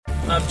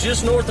I'm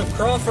just north of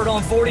Crawford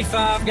on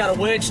 45. Got a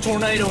wedge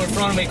tornado in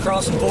front of me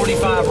crossing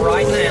 45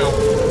 right now.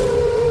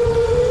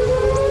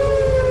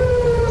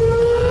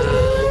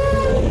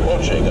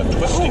 Approaching a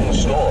twisting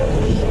storm.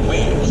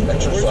 Please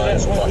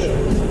exercise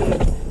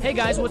caution. Hey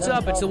guys, what's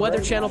up? It's the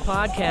Weather Channel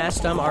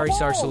podcast. I'm Ari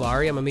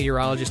Sarsalari. I'm a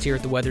meteorologist here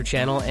at the Weather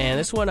Channel, and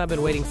this one I've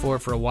been waiting for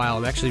a while.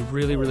 I'm actually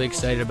really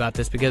excited about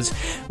this because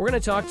we're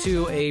going to talk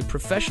to a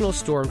professional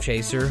storm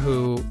chaser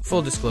who,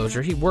 full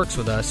disclosure, he works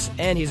with us,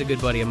 and he's a good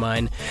buddy of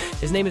mine.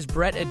 His name is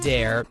Brett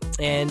Adair,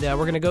 and we're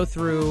going to go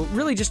through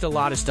really just a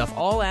lot of stuff,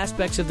 all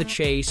aspects of the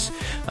chase,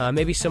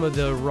 maybe some of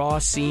the raw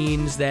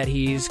scenes that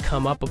he's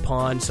come up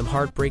upon, some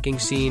heartbreaking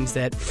scenes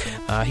that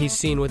he's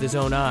seen with his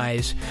own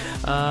eyes,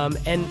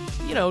 and,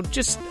 you know,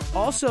 just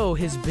also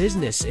his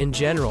business in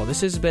general.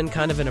 This has been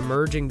kind of an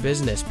emerging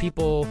business.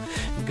 People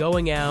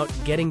going out,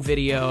 getting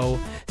video,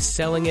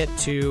 selling it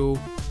to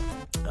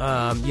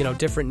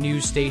different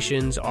news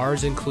stations,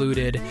 ours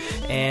included,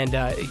 and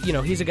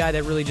he's a guy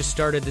that really just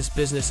started this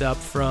business up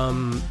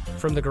from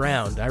the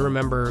ground. I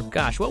remember,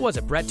 what was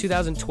it, Brett,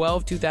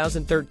 2012,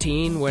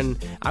 2013, when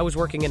I was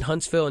working in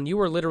Huntsville, and you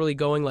were literally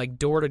going like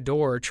door to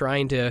door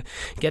trying to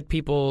get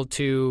people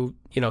to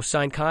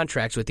sign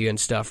contracts with you and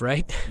stuff,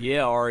 right?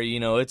 Yeah, Ari,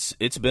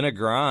 it's been a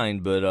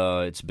grind, but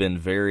it's been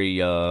very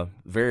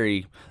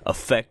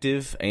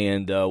effective,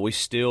 and we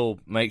still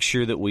make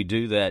sure that we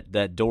do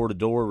that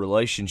door-to-door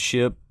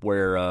relationship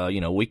where,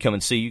 we come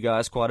and see you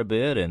guys quite a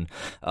bit, and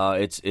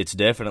it's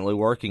definitely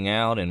working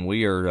out, and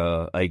we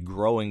are a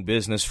growing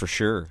business for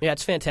sure. Yeah,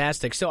 it's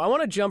fantastic. So I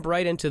want to jump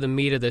right into the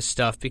meat of this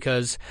stuff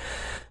because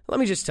let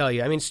me just tell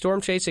you,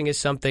 storm chasing is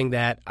something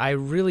that I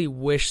really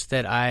wish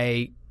that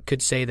I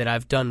could say that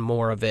I've done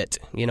more of it.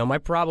 My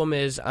problem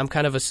is I'm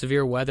kind of a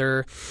severe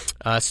weather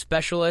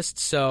specialist,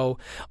 so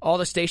all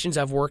the stations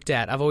I've worked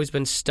at, I've always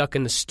been stuck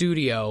in the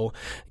studio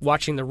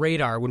watching the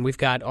radar when we've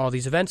got all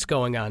these events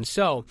going on.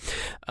 So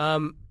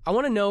I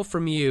want to know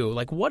from you,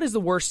 what is the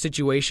worst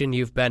situation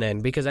you've been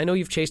in? Because I know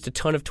you've chased a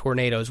ton of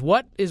tornadoes.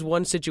 What is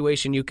one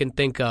situation you can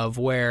think of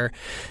where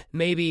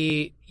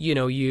maybe,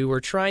 you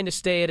were trying to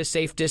stay at a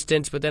safe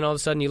distance, but then all of a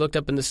sudden you looked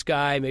up in the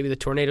sky, maybe the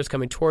tornado's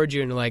coming towards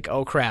you, and you're like,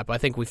 oh crap, I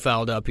think we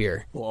fouled up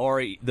here? Well,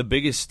 Ari, the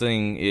biggest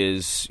thing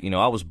is,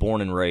 I was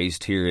born and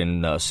raised here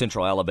in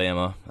central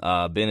Alabama.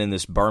 Been in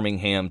this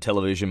Birmingham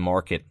television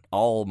market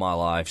all my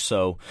life,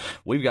 so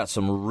we've got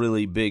some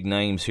really big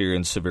names here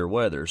in severe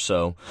weather.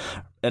 So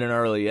at an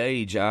early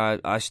age,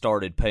 I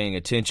started paying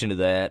attention to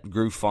that,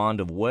 grew fond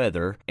of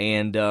weather,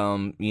 and,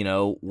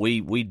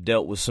 we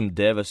dealt with some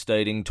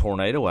devastating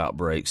tornado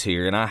outbreaks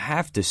here. And I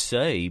have to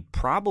say,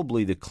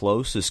 probably the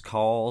closest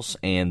calls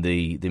and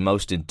the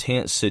most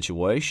intense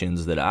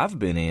situations that I've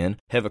been in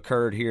have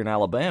occurred here in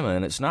Alabama.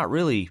 And it's not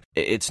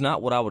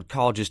what I would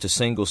call just a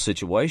single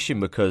situation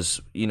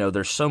because,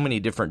 there's so many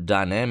different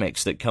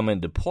dynamics that come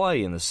into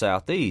play in the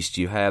Southeast.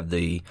 You have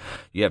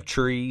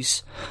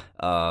trees,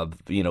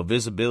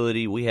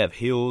 visibility. We have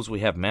hills, we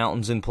have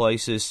mountains in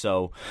places.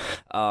 So,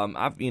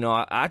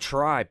 I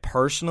try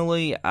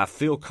personally. I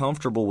feel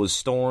comfortable with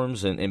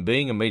storms, and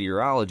being a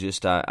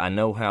meteorologist, I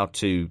know how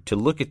to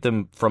look at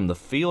them from the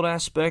field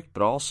aspect,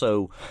 but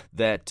also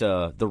that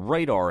the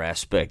radar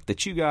aspect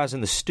that you guys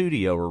in the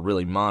studio are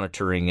really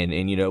monitoring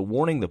and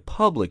warning the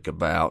public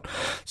about.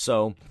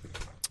 So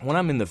when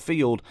I'm in the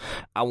field,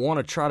 I want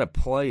to try to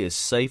play as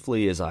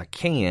safely as I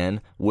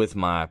can with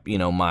my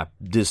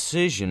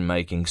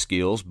decision-making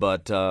skills.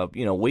 But,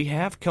 we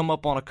have come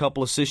up on a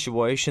couple of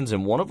situations,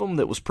 and one of them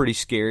that was pretty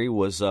scary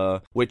was,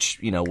 which,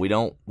 we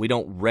don't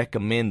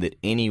recommend that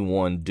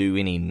anyone do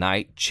any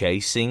night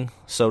chasing,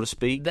 so to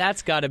speak.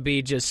 That's got to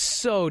be just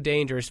so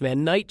dangerous,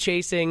 man. Night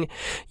chasing,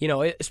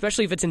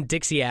 especially if it's in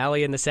Dixie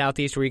Alley in the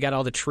Southeast where you got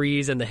all the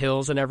trees and the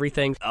hills and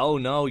everything. Oh,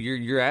 no,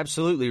 you're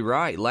absolutely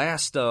right.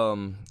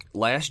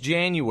 Last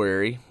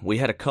January, we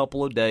had a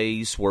couple of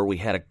days where we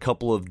had a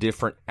couple of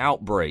different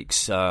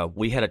outbreaks.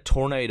 We had a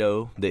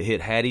tornado that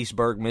hit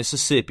Hattiesburg,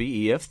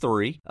 Mississippi,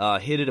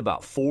 EF3, hit at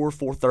about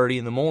 4:30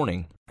 in the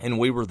morning. And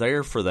we were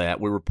there for that.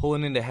 We were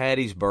pulling into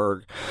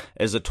Hattiesburg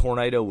as a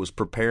tornado was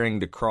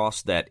preparing to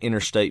cross that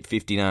Interstate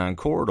 59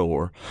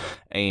 corridor.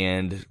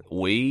 And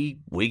we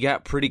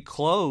got pretty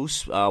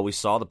close. We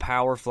saw the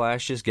power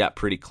flashes, got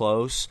pretty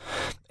close.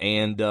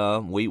 And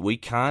we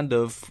kind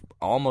of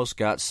almost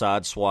got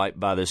sideswiped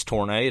by this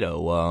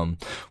tornado.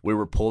 We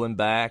were pulling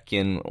back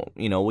and,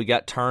 we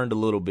got turned a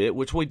little bit,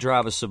 which we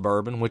drive a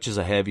Suburban, which is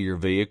a heavier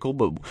vehicle.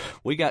 But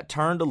we got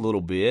turned a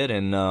little bit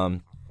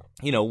and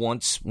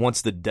once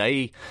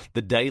the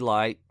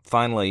daylight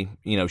finally,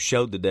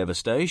 showed the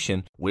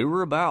devastation, we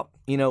were about,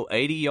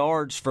 80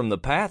 yards from the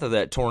path of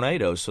that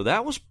tornado. So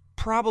that was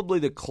probably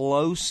the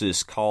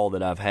closest call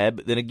that I've had.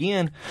 But then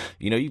again,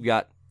 you've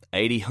got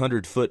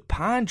 100-foot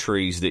pine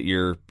trees that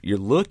you're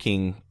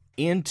looking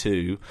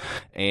into,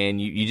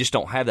 and you just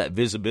don't have that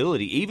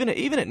visibility. Even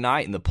at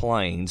night in the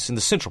plains, in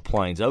the central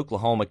plains,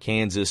 Oklahoma,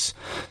 Kansas,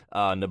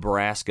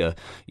 Nebraska,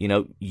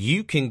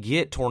 you can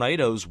get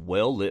tornadoes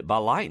well lit by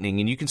lightning,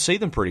 and you can see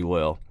them pretty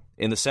well.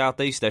 in the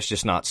Southeast, that's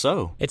just not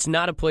so. It's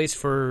not a place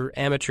for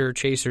amateur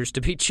chasers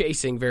to be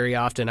chasing very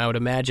often, I would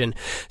imagine.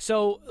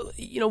 So,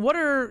 what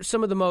are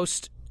some of the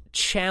most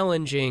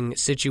challenging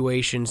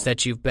situations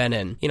that you've been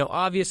in?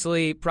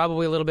 Obviously,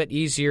 probably a little bit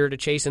easier to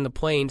chase in the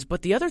plains,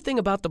 but the other thing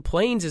about the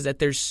plains is that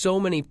there's so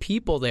many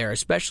people there,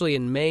 especially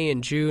in May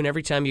and June.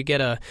 Every time you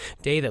get a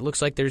day that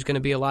looks like there's going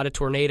to be a lot of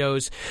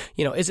tornadoes,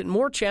 is it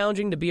more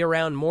challenging to be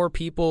around more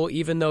people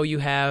even though you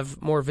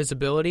have more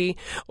visibility,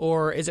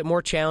 or is it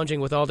more challenging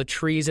with all the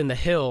trees in the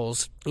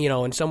hills,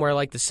 in somewhere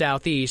like the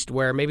Southeast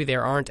where maybe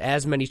there aren't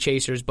as many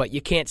chasers, but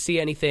you can't see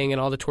anything and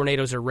all the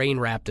tornadoes are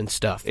rain-wrapped and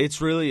stuff?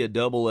 It's really a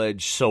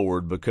double-edged sword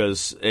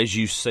because, as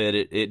you said,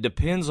 it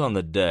depends on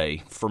the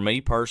day. For me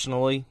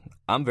personally,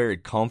 I'm very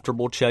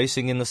comfortable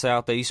chasing in the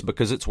Southeast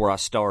because it's where I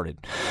started.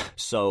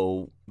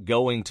 So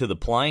going to the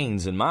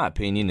plains, in my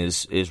opinion,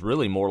 is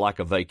really more like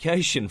a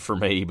vacation for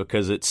me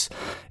because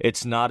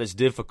it's not as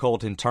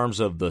difficult in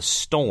terms of the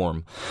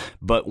storm.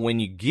 But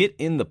when you get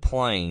in the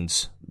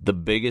plains, the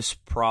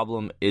biggest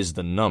problem is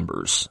the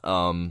numbers.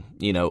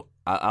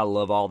 I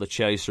love all the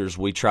chasers.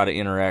 We try to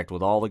interact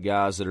with all the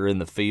guys that are in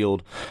the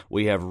field.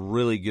 We have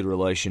really good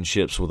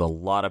relationships with a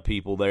lot of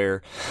people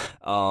there.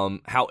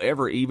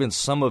 However, even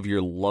some of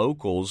your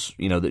locals,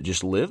 that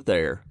just live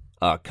there,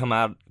 come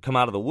out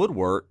of the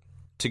woodwork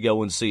to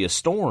go and see a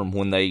storm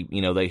when they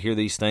hear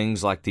these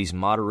things like these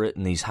moderate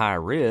and these high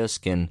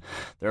risk, and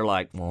they're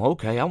like, well,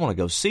 okay, I want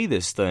to go see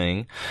this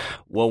thing.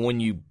 Well, when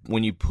you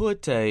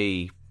put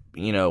 1,000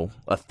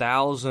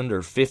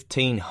 or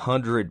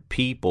 1,500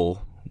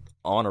 people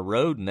on a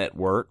road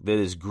network that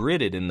is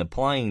gridded in the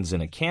plains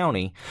in a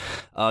county,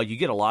 you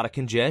get a lot of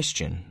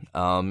congestion.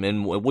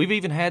 And we've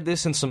even had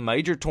this in some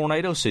major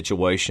tornado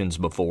situations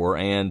before.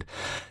 And,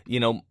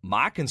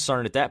 my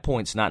concern at that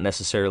point is not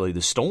necessarily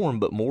the storm,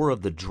 but more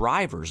of the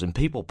drivers and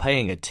people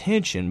paying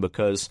attention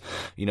because,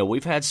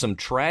 we've had some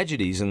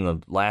tragedies in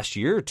the last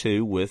year or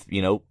two with,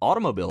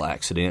 automobile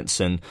accidents.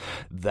 And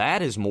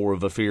that is more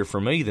of a fear for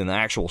me than the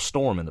actual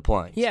storm in the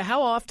plains. Yeah,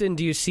 how often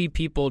do you see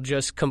people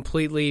just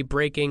completely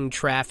breaking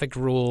traffic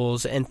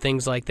rules and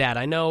things like that?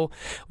 I know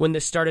when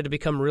this started to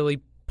become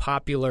really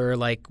popular,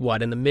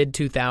 in the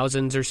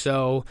mid-2000s or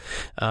so,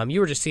 you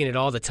were just seeing it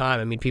all the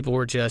time. I mean, people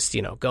were just,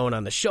 going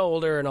on the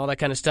shoulder and all that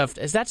kind of stuff.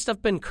 Has that stuff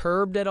been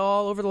curbed at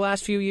all over the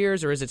last few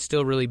years, or is it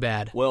still really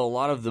bad? Well, a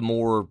lot of the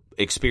more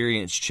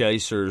experienced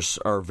chasers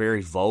are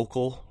very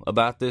vocal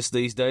about this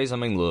these days. I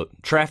mean,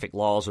 look, traffic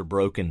laws are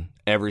broken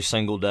every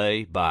single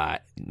day by,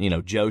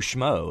 Joe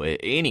Schmo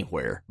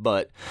anywhere.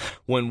 But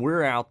when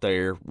we're out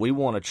there, we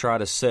want to try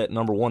to set,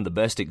 number one, the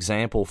best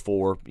example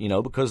for,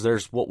 because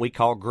there's what we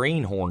call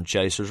greenhorn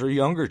chasers or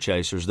younger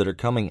chasers that are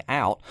coming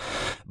out.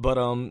 But,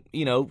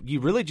 you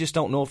really just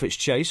don't know if it's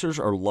chasers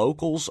or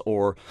locals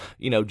or,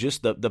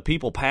 just the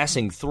people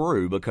passing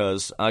through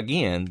because,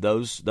 again,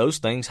 those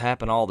things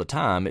happen all the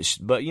time.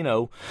 But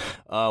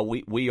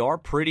we are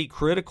pretty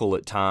critical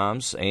at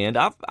times, and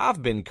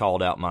I've been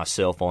called out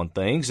myself on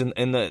things,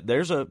 and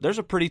there's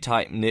a pretty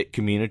tight-knit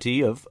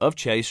community of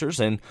chasers,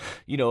 and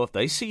if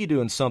they see you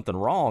doing something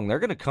wrong, they're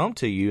going to come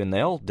to you and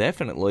they'll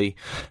definitely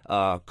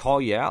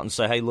call you out and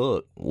say, hey,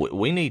 look,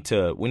 we need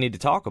to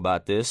talk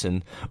about this,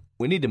 and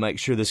we need to make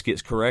sure this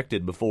gets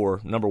corrected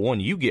before, number one,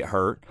 you get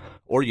hurt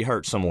or you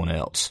hurt someone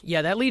else.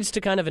 Yeah, that leads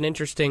to kind of an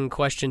interesting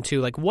question,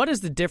 too. What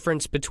is the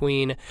difference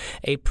between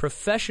a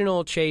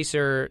professional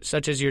chaser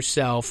such as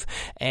yourself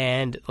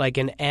and,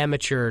 an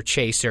amateur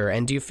chaser?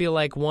 And do you feel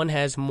like one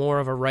has more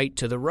of a right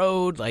to the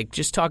road?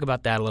 Just talk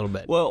about that a little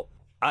bit. Well,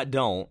 I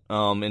don't.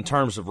 In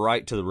terms of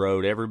right to the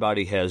road,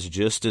 everybody has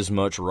just as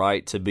much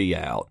right to be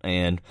out,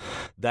 and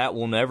that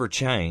will never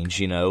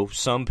change.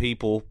 Some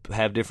people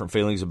have different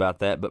feelings about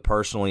that, but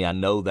personally, I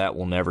know that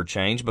will never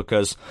change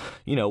because,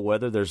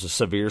 whether there's a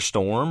severe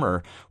storm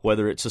or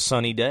whether it's a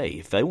sunny day,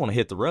 if they want to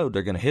hit the road,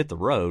 they're going to hit the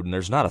road, and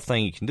there's not a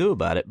thing you can do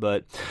about it.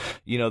 But,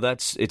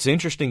 it's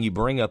interesting you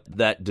bring up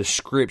that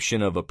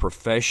description of a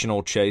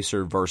professional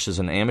chaser versus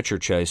an amateur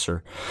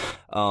chaser.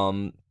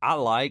 I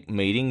like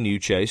meeting new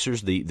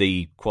chasers,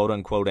 the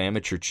quote-unquote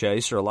amateur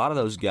chaser. A lot of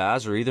those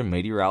guys are either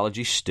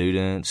meteorology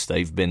students,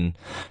 they've been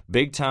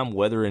big-time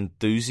weather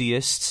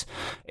enthusiasts,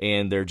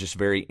 and they're just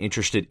very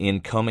interested in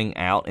coming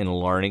out and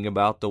learning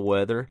about the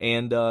weather.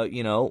 And,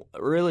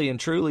 really and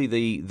truly,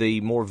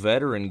 the more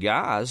veteran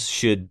guys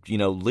should,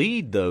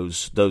 lead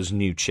those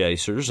new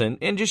chasers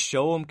and just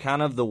show them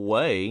kind of the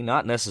way,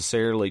 not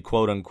necessarily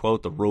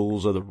quote-unquote the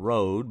rules of the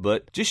road,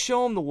 but just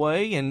show them the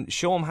way and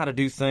show them how to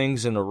do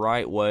things in the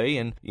right way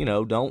and,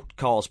 don't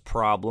cause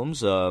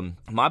problems.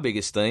 My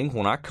biggest thing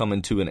when I come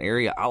into an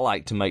area, I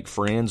like to make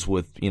friends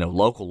with,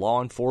 local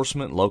law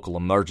enforcement, local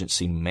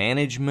emergency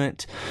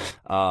management.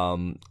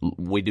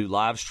 We do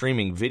live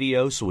streaming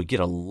video, so we get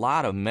a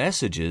lot of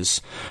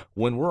messages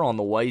when we're on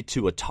the way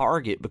to a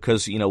target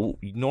because,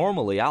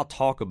 normally I'll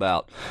talk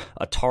about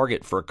a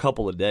target for a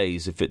couple of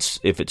days if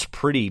it's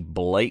pretty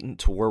blatant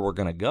to where we're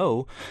going to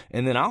go,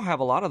 and then I'll have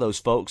a lot of those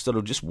folks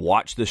that'll just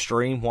watch the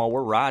stream while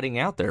we're riding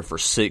out there for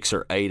 6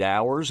 or 8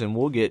 hours, and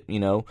we'll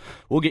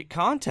get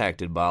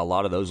contacted by a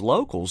lot of those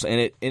locals.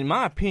 And in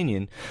my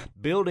opinion,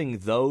 building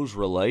those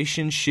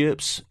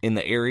relationships in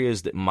the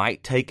areas that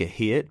might take a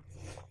hit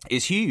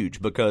is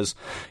huge, because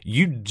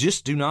you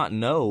just do not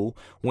know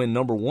when,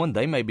 number one,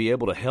 they may be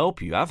able to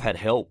help you. I've had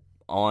help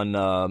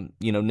on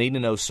needing to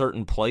know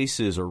certain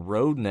places or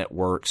road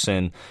networks,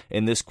 and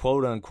this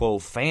quote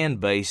unquote fan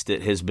base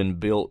that has been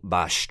built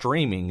by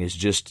streaming is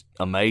just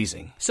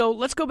amazing. So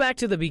let's go back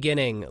to the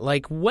beginning.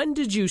 Like, when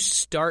did you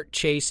start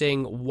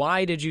chasing?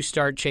 Why did you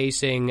start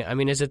chasing? I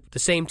mean, is it the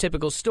same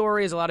typical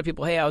story as a lot of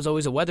people? Hey, I was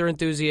always a weather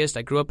enthusiast.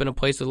 I grew up in a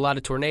place with a lot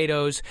of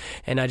tornadoes,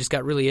 and I just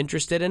got really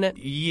interested in it.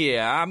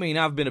 Yeah, I mean,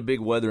 I've been a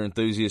big weather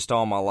enthusiast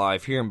all my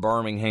life. Here in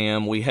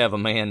Birmingham, we have a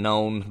man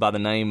known by the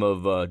name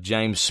of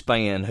James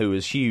Spann, who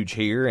is huge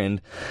here,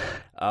 and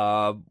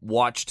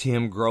watched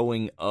him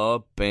growing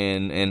up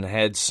and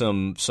had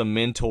some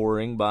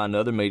mentoring by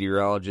another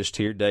meteorologist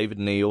here, David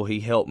Neal. He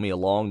helped me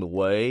along the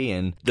way,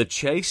 and the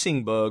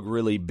chasing bug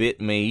really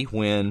bit me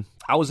when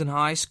I was in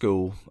high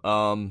school.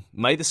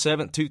 May the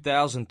 7th,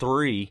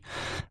 2003,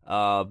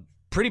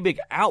 pretty big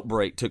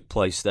outbreak took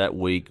place that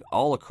week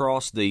all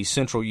across the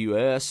central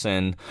U.S.,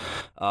 and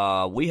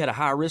we had a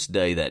high-risk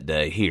day that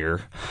day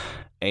here,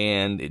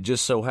 and it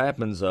just so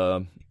happens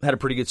had a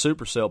pretty good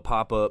supercell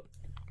pop up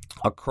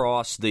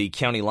across the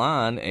county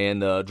line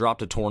and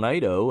dropped a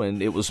tornado,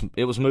 and it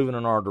was moving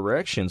in our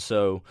direction.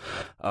 So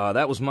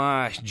that was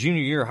my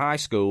junior year of high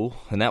school,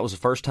 and that was the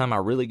first time I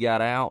really got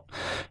out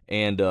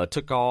and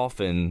took off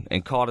and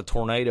caught a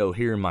tornado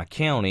here in my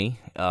county.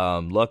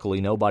 Luckily,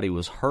 nobody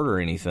was hurt or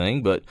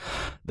anything, but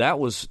that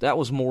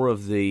was more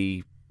of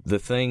the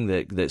thing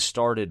that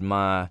started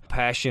my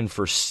passion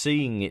for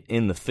seeing it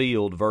in the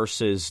field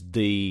versus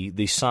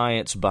the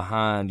science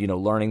behind,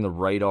 learning the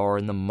radar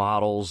and the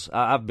models.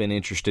 I've been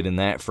interested in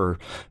that for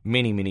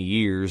many, many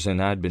years, and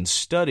I'd been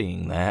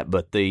studying that.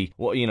 But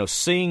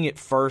seeing it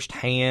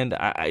firsthand,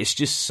 it's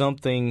just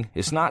something.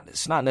 It's not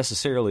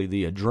necessarily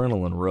the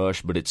adrenaline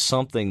rush, but it's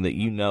something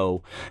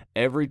that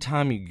every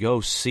time you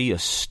go see a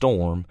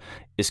storm,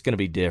 it's going to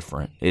be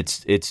different.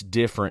 It's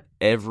different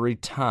every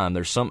time.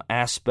 There's some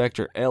aspect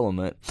or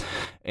element,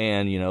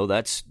 and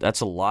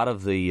that's a lot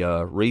of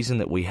the reason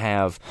that we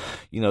have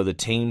the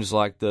teams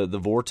like the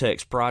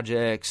Vortex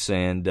projects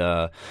and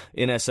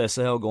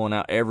NSSL going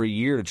out every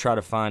year to try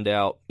to find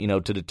out,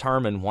 to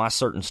determine why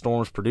certain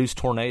storms produce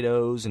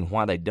tornadoes and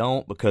why they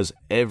don't, because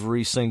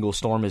every single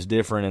storm is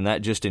different, and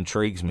that just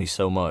intrigues me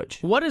so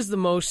much. What is the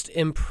most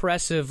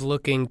impressive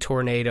looking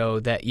tornado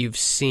that you've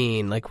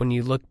seen? Like, when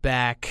you look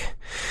back,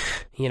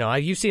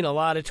 you've seen a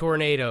lot of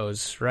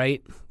tornadoes,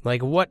 right?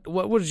 Like, what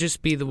would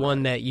just be the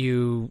one that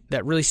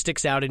really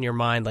sticks out in your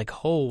mind? Like,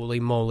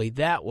 holy moly,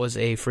 that was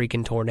a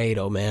freaking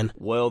tornado, man.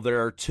 Well,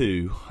 there are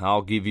two.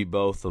 I'll give you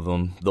both of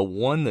them. The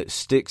one that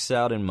sticks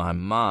out in my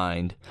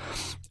mind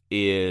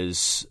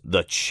is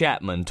the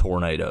Chapman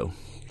tornado.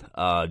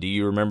 Do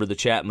you remember the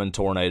Chapman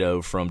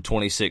tornado from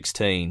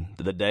 2016,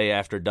 the day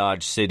after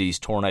Dodge City's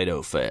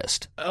Tornado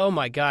Fest? Oh,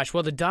 my gosh.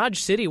 Well, the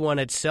Dodge City one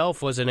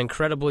itself was an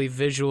incredibly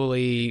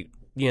visually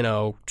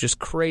just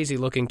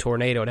crazy-looking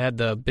tornado. It had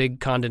the big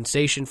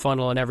condensation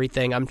funnel and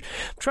everything. I'm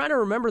trying to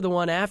remember the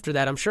one after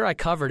that. I'm sure I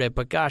covered it,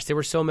 but gosh, there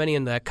were so many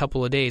in that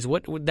couple of days.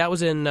 That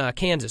was in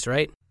Kansas,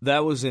 right?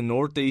 That was in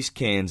northeast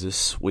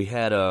Kansas. We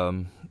had,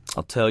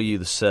 I'll tell you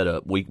the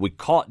setup. We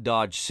caught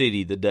Dodge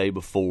City the day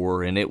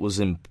before, and it was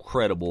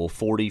incredible.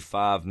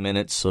 45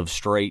 minutes of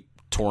straight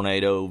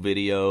tornado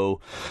video,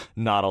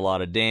 not a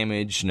lot of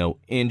damage, no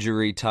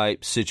injury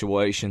type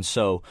situation.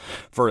 So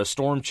for a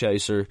storm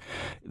chaser,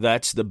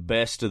 that's the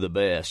best of the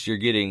best. You're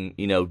getting,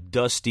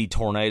 dusty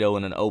tornado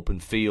in an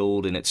open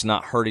field, and it's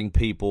not hurting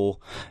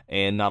people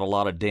and not a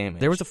lot of damage.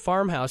 There was a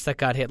farmhouse that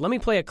got hit. Let me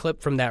play a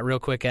clip from that real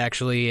quick,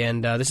 actually.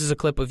 And this is a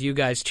clip of you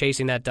guys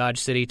chasing that Dodge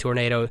City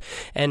tornado.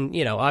 And,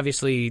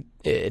 obviously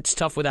it's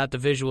tough without the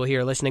visual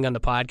here listening on the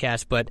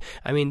podcast, but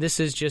I mean,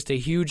 this is just a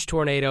huge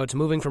tornado. It's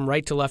moving from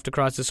right to left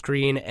across the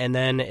screen, and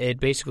then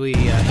it basically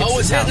hits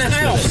it's hitting a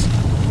house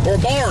or a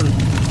barn.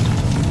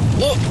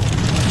 Look.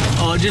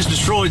 Oh, it just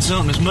destroyed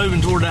something. It's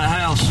moving toward that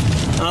house.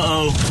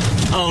 Uh-oh.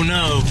 Oh,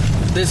 no.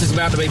 This is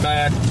about to be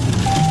bad.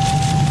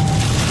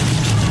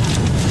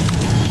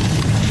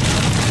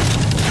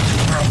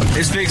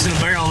 It's fixing to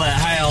barrel that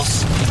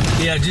house.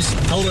 Yeah, just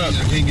hold up.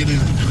 I can't get in.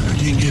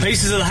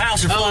 Pieces of the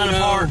house are flying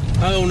apart.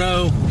 Oh,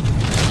 no.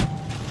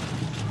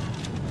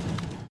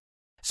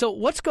 So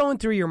what's going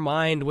through your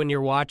mind when you're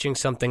watching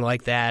something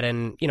like that?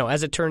 And,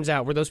 as it turns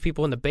out, were those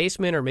people in the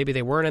basement, or maybe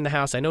they weren't in the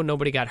house? I know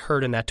nobody got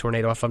hurt in that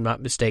tornado, if I'm not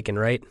mistaken,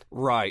 right?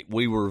 Right.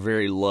 We were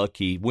very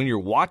lucky. When you're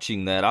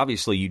watching that,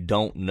 obviously you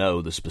don't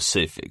know the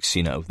specifics.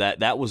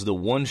 That was the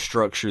one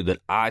structure that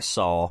I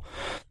saw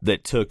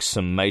that took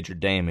some major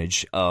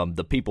damage.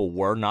 The people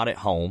were not at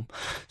home,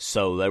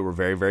 so they were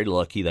very, very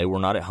lucky. They were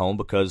not at home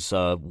because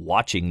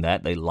watching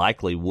that, they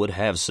likely would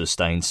have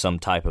sustained some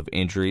type of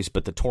injuries.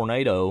 But the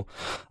tornado,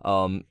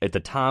 at the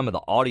time of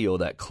the audio of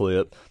that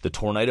clip, the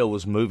tornado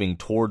was moving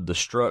toward the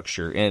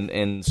structure.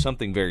 And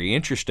something very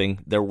interesting,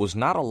 there was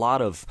not a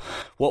lot of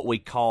what we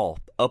call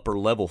upper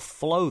level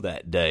flow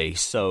that day.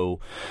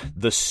 So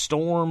the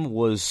storm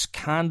was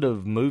kind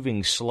of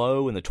moving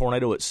slow, and the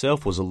tornado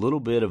itself was a little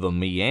bit of a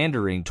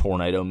meandering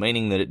tornado,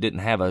 meaning that it didn't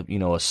have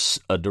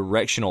a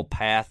directional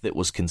path that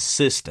was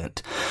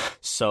consistent.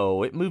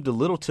 So it moved a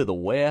little to the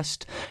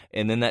west,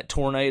 and then that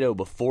tornado,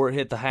 before it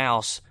hit the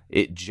house,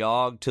 it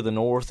jogged to the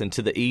north and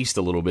to the east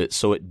a little bit,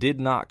 so it did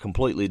not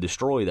completely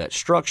destroy that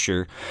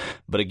structure.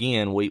 But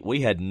again,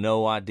 we had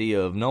no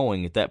idea of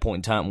knowing at that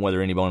point in time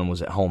whether anyone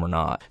was at home or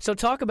not. So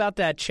talk about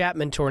that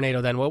Chapman tornado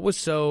then. What was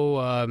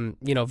so,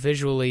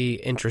 visually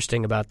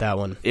interesting about that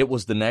one? It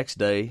was the next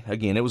day.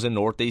 Again, it was in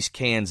northeast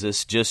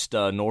Kansas, just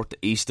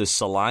northeast of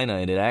Salina,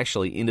 and it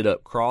actually ended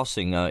up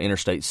crossing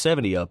Interstate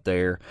 70 up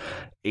there,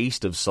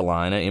 east of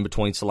Salina, in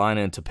between Salina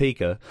and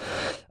Topeka.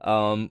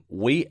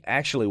 We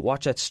actually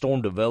watched that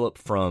storm develop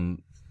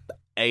from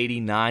 80,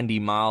 90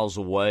 miles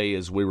away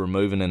as we were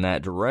moving in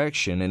that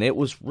direction, and it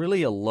was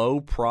really a low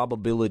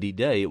probability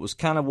day. It was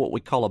kind of what we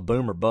call a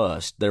boom or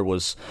bust. There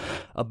was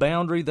a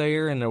boundary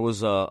there, and there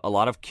was a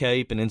lot of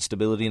cape and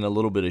instability and a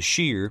little bit of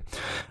shear.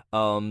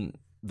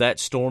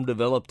 That storm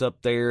developed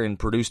up there and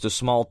produced a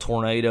small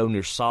tornado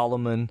near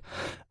Solomon,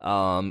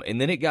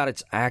 and then it got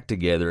its act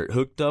together. It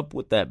hooked up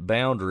with that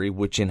boundary,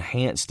 which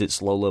enhanced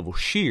its low-level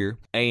shear,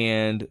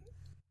 and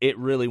it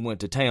really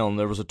went to town.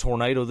 There was a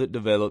tornado that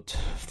developed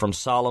from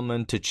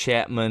Solomon to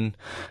Chapman,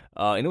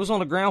 and it was on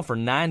the ground for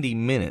 90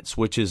 minutes,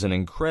 which is an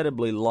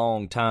incredibly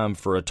long time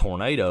for a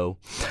tornado.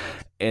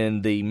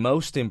 And the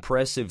most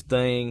impressive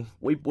thing,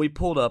 we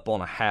pulled up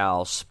on a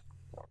house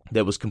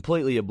that was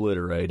completely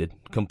obliterated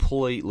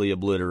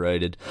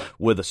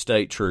with a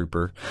state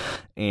trooper,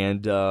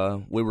 and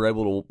we were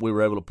able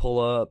to pull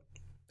up,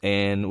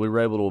 and we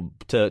were able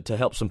to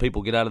help some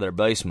people get out of their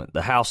basement.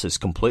 The house is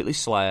completely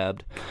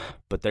slabbed,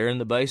 but they're in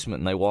the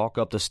basement, and they walk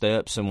up the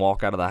steps and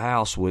walk out of the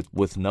house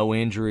with no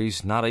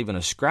injuries, not even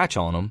a scratch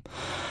on them.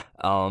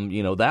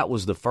 That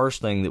was the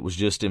first thing that was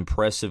just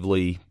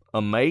impressively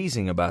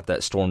amazing about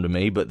that storm to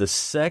me. But the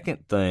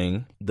second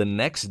thing, the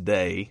next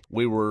day,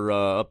 we were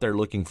up there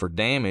looking for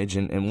damage,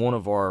 and one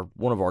of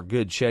our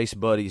good chase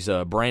buddies,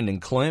 Brandon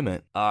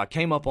Clement,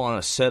 came up on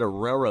a set of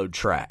railroad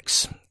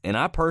tracks. And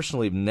I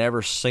personally have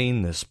never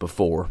seen this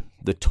before.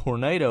 The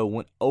tornado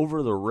went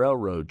over the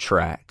railroad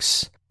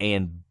tracks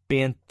and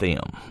bent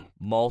them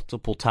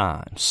multiple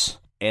times.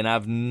 And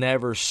I've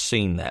never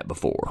seen that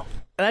before.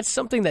 That's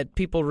something that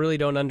people really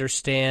don't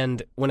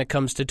understand when it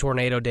comes to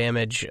tornado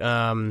damage.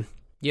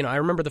 I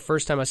remember the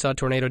first time I saw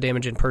tornado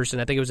damage in person.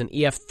 I think it was an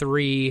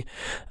EF3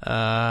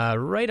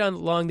 right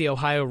along the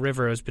Ohio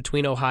River. It was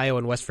between Ohio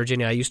and West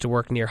Virginia. I used to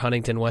work near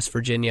Huntington, West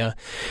Virginia.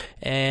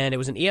 And it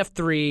was an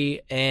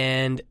EF3,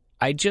 and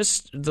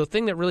the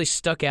thing that really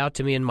stuck out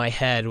to me in my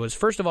head was,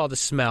 first of all, the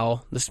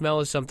smell. The smell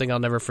is something I'll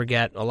never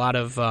forget. A lot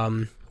of,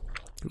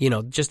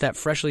 just that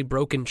freshly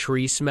broken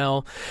tree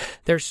smell.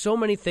 There's so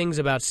many things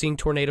about seeing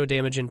tornado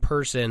damage in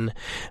person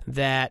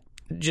that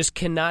just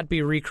cannot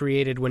be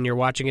recreated when you're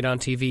watching it on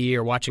TV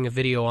or watching a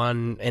video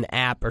on an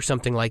app or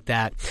something like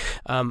that.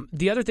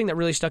 The other thing that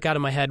really stuck out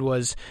in my head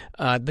was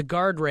the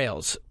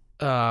guardrails.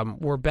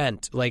 Were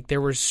bent. Like,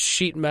 there was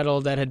sheet metal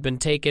that had been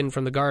taken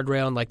from the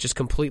guardrail and just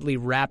completely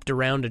wrapped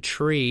around a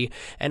tree.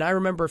 And I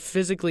remember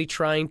physically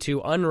trying to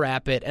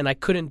unwrap it, and I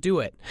couldn't do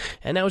it.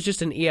 And that was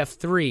just an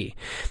EF3.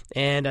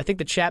 And I think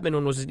the Chapman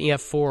one was an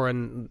EF4,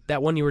 and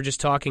that one you were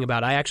just talking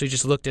about, I actually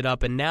just looked it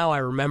up, and now I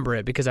remember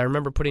it because I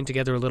remember putting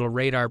together a little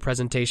radar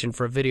presentation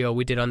for a video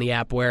we did on the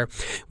app where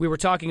we were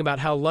talking about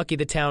how lucky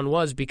the town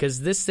was, because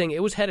this thing,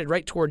 it was headed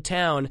right toward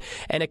town,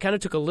 and it kind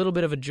of took a little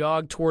bit of a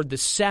jog toward the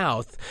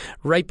south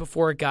right before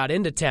it got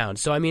into town.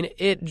 So, I mean,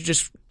 it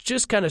just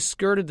kind of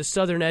skirted the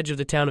southern edge of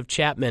the town of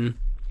Chapman.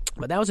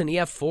 But that was an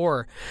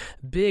EF4,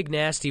 big,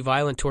 nasty,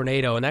 violent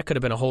tornado, and that could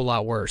have been a whole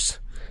lot worse.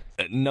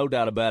 No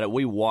doubt about it.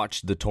 We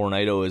watched the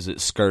tornado as it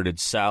skirted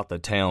south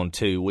of town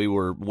too.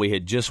 We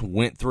had just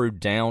went through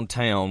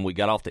downtown. We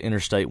got off the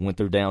interstate, went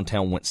through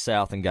downtown, went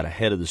south, and got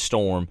ahead of the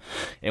storm.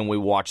 And we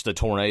watched the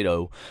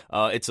tornado.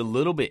 It's a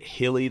little bit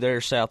hilly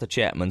there south of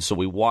Chapman, so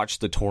we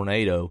watched the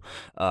tornado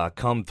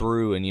come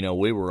through. And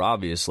we were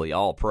obviously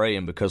all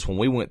praying, because when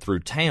we went through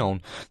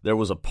town, there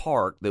was a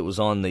park that was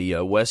on the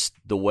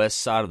west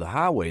side of the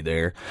highway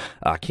there.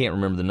 I can't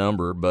remember the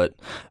number, but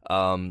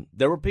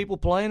there were people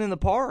playing in the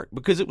park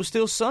because it was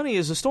still sunny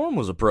as the storm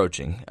was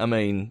approaching. I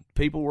mean,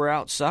 people were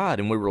outside,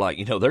 and we were like,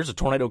 there's a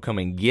tornado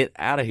coming, get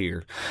out of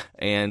here.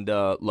 And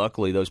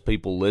luckily, those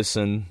people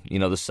listened.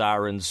 The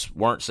sirens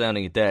weren't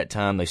sounding at that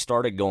time. They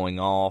started going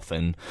off,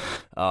 and,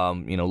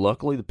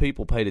 luckily the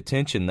people paid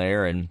attention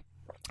there, and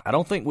I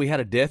don't think we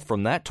had a death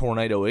from that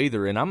tornado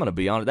either, and I'm going to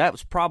be honest, that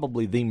was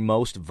probably the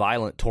most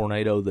violent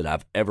tornado that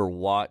I've ever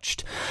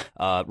watched,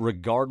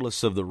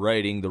 regardless of the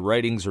rating. The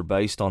ratings are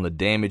based on the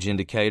damage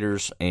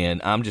indicators,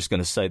 and I'm just going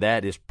to say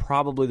that is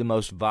probably the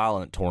most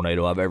violent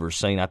tornado I've ever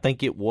seen. I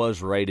think it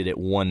was rated at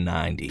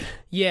 190.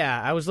 Yeah,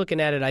 I was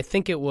looking at it. I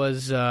think it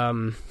was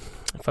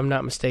if I'm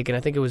not mistaken. I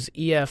think it was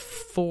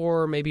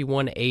EF4, maybe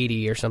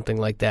 180 or something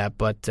like that.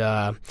 But,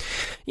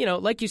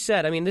 like you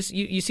said, I mean, this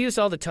you see this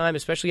all the time,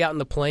 especially out in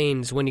the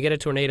plains when you get a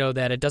tornado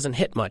that it doesn't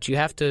hit much. You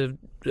have to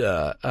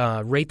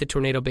rate the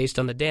tornado based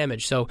on the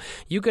damage. So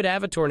you could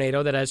have a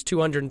tornado that has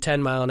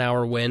 210 mile an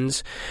hour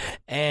winds,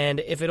 and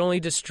if it only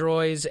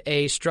destroys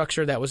a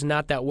structure that was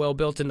not that well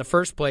built in the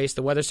first place,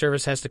 the Weather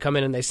Service has to come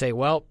in and they say,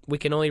 well, we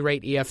can only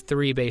rate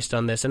EF3 based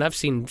on this. And I've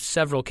seen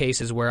several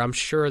cases where I'm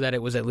sure that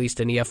it was at least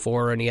an EF4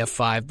 or an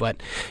EF5,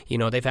 but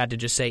they've had to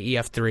just say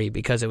EF3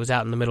 because it was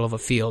out in the middle of a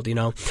field.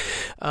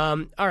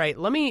 All right,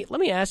 let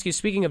me ask you,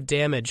 speaking of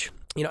damage,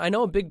 I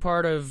know a big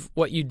part of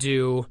what you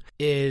do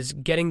is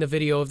getting the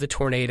video of the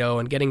tornado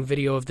and getting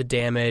video of the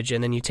damage,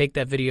 and then you take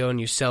that video and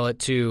you sell it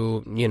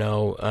to,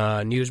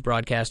 news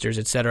broadcasters,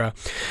 etc.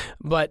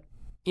 But,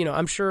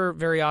 I'm sure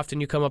very often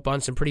you come up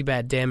on some pretty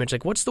bad damage.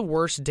 Like, what's the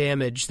worst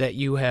damage that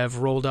you have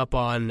rolled up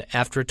on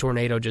after a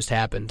tornado just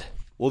happened?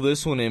 Well,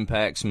 this one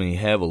impacts me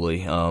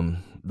heavily.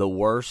 The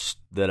worst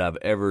that I've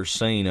ever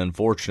seen,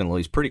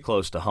 unfortunately, is pretty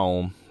close to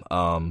home.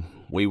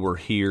 We were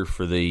here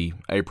for the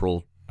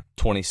April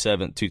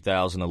 27th,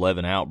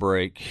 2011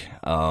 outbreak.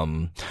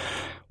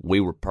 We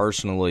were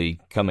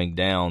personally coming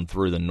down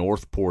through the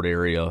Northport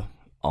area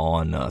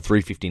on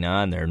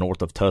 359 there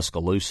north of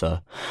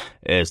Tuscaloosa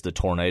as the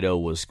tornado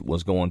was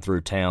going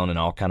through town, and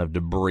all kind of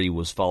debris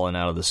was falling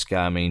out of the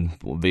sky. I mean,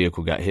 a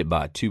vehicle got hit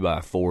by a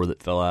 2x4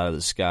 that fell out of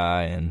the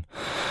sky.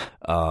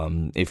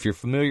 And if you're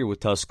familiar with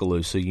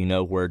Tuscaloosa, you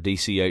know where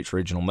DCH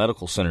Regional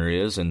Medical Center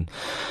is, and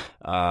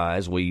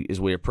as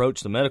we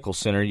approached the medical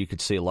center, you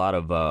could see a lot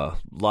of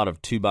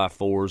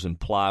 2x4s and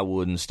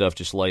plywood and stuff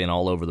just laying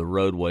all over the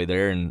roadway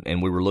there,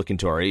 and we were looking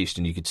to our east,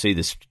 and you could see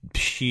this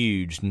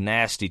huge,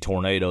 nasty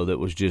tornado that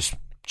was just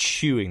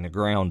chewing the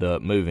ground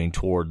up, moving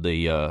toward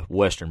the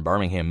western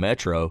Birmingham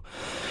metro.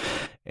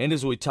 And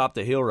as we topped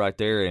the hill right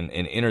there and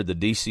entered the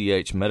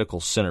DCH Medical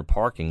Center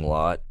parking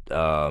lot,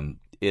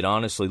 it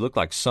honestly looked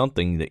like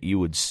something that you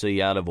would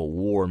see out of a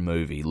war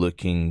movie,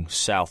 looking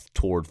south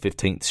toward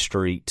 15th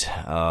Street,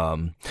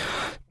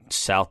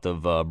 south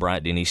of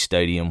Bryant-Denny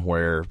Stadium,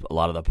 where a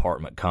lot of the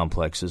apartment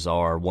complexes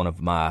are. One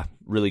of my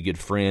really good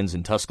friends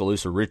in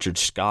Tuscaloosa, Richard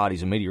Scott,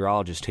 he's a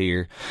meteorologist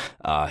here.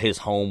 His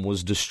home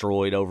was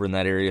destroyed over in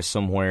that area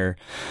somewhere.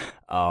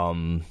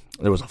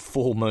 There was a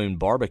full moon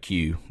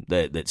barbecue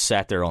that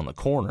sat there on the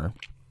corner.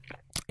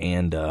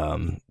 And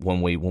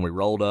when we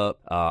rolled up,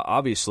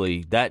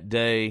 obviously that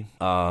day,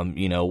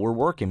 we're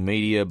working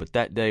media, but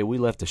that day we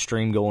left the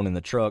stream going in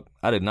the truck.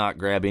 I did not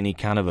grab any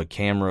kind of a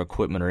camera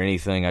equipment or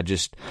anything. I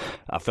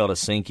felt a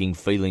sinking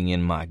feeling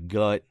in my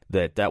gut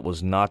that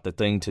was not the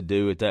thing to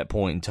do at that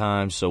point in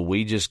time. So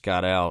we just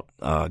got out,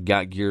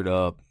 got geared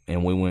up,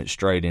 and we went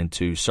straight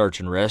into search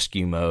and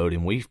rescue mode.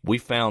 And we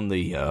found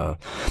the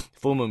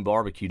Full Moon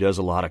Barbecue does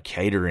a lot of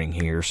catering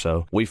here,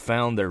 so we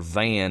found their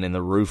van in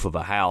the roof of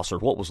a house, or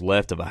what was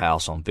left of a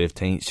house on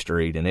 15th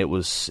Street, and it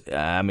was,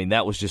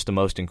 that was just the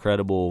most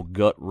incredible,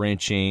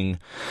 gut-wrenching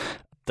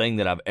thing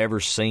that I've ever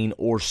seen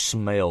or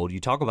smelled. You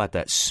talk about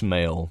that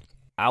smell.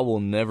 I will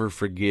never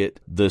forget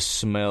the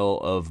smell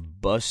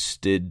of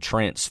busted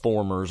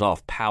transformers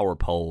off power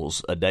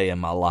poles a day in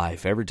my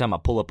life. Every time I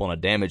pull up on a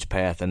damage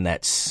path and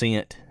that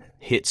scent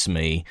hits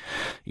me,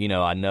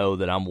 I know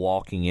that I'm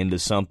walking into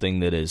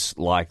something that is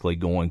likely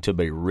going to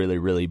be really,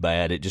 really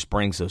bad. It just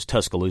brings those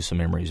Tuscaloosa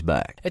memories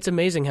back. It's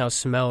amazing how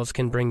smells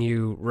can bring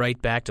you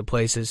right back to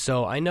places.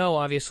 So I know,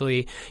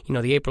 obviously,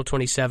 the April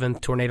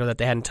 27th tornado that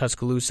they had in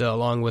Tuscaloosa,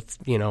 along with,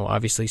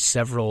 obviously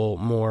several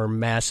more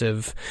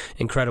massive,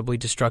 incredibly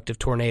destructive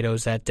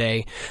tornadoes that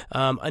day.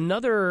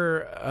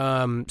 Another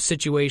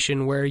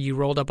situation where you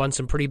rolled up on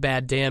some pretty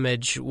bad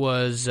damage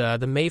was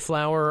the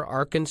Mayflower,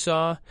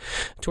 Arkansas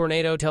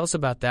tornado. Tell us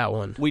about that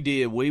one. We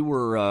did.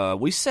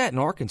 We sat in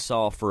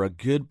Arkansas for a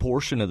good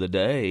portion of the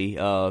day.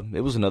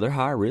 It was another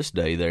high-risk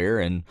day there,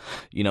 and,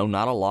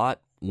 not a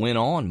lot went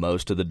on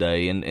most of the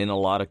day. And in a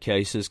lot of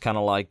cases, kind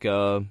of like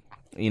a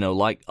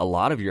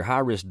lot of your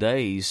high-risk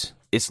days,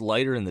 it's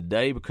later in the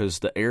day because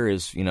the air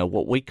is,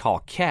 what we call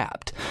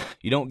capped.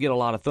 You don't get a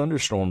lot of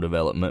thunderstorm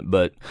development,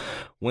 but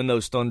when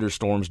those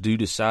thunderstorms do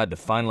decide to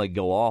finally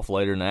go off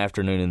later in the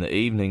afternoon and the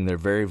evening, they're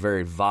very,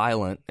 very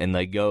violent, and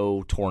they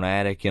go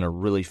tornadic in a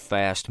really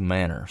fast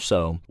manner.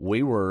 So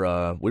we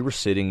were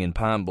sitting in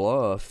Pine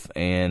Bluff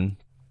and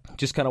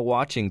just kind of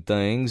watching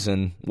things,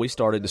 and we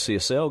started to see a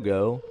cell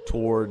go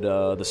toward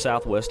the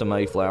southwest of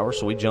Mayflower,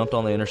 so we jumped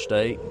on the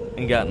interstate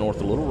and got north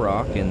of Little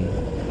Rock, and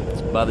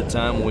by the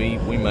time we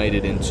made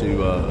it into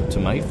to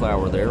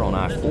Mayflower there on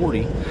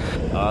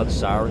I-40, the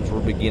sirens were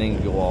beginning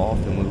to go off,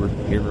 and we were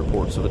hearing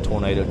reports of a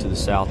tornado to the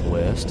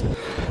southwest.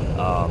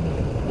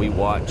 We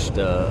watched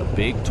a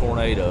big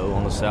tornado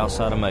on the south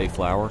side of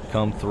Mayflower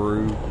come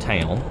through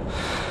town,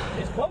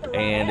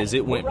 and as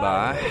it went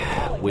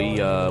by, we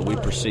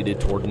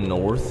proceeded toward the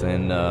north,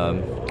 and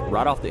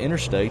right off the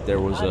interstate there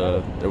was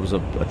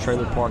a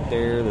trailer park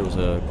there. There was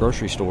a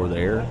grocery store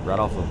there right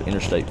off of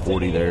Interstate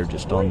 40 there,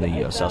 just on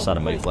the south side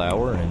of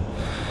Mayflower, and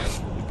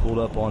we pulled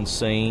up on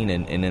scene,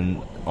 and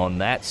then on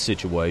that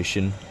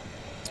situation,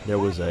 there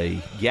was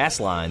a gas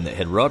line that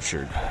had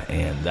ruptured,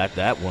 and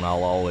that one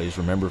I'll always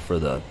remember for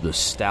the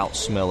stout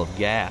smell of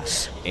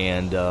gas.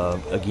 And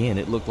again,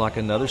 it looked like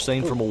another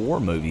scene from a war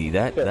movie.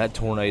 That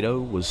tornado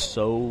was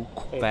so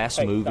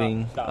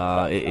fast-moving,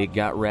 it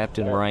got wrapped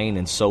in rain,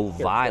 and so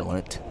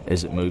violent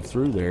as it moved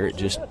through there, it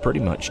just pretty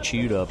much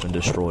chewed up and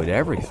destroyed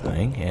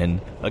everything.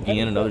 And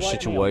again, another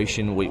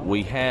situation,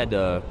 we had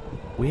 4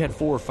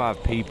 or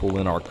 5 people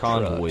in our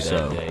convoy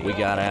that day. We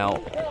got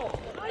out.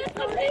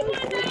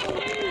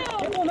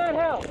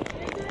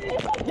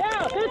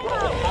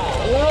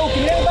 Hello,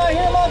 can anybody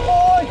hear my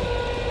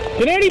voice?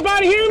 Can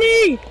anybody hear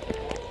me?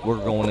 We're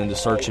going into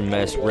search and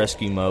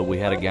rescue mode. We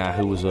had a guy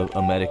who was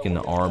a medic in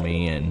the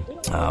Army, and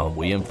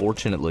we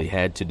unfortunately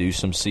had to do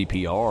some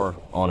CPR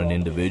on an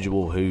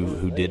individual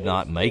who did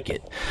not make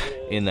it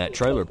in that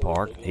trailer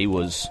park. He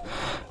was,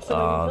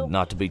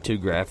 not to be too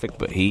graphic,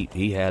 but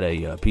he had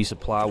a piece of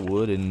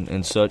plywood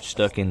and such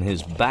stuck in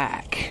his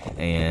back,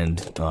 and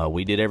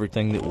we did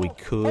everything that we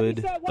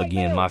could.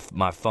 Again,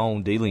 my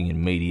phone, dealing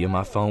in media,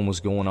 my phone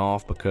was going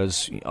off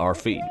because our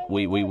feet,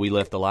 we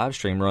left the live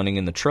stream running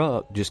in the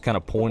truck, just kind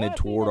of pointed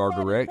toward our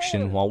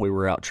direction while we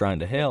were out trying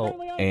to help.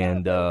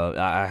 And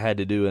I had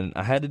to do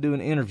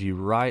an interview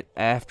right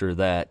after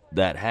that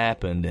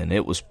happened, and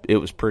it was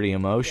pretty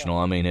emotional.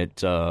 I mean,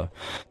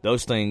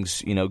 those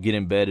things, get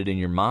embedded in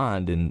your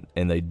mind,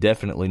 and they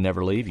definitely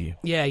never leave you.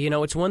 Yeah,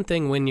 it's one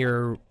thing when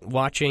you're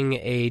watching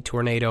a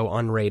tornado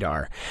on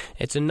radar.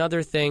 It's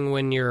another thing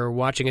when you're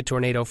watching a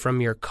tornado from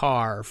your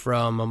car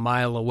from a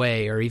mile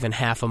away or even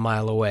half a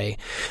mile away.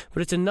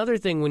 But it's another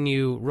thing when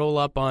you roll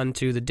up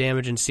onto the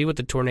damage and see what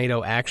the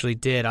tornado actually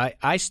did.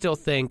 I still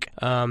think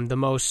the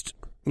most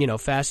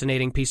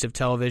fascinating piece of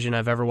television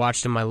I've ever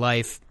watched in my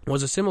life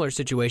was a similar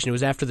situation. It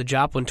was after the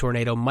Joplin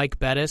tornado. Mike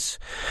Bettis,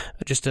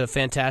 just a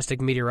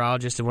fantastic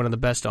meteorologist and one of the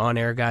best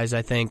on-air guys,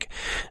 I think.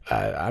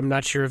 I'm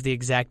not sure of the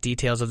exact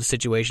details of the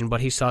situation,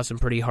 but he saw some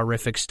pretty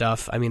horrific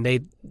stuff. I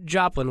mean,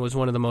 Joplin was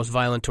one of the most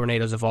violent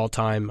tornadoes of all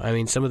time. I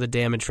mean, some of the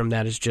damage from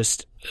that is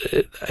just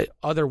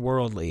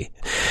otherworldly.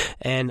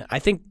 And I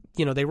think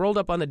they rolled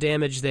up on the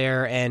damage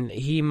there, and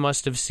he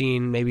must have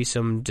seen maybe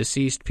some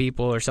deceased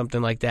people or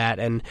something like that,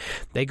 and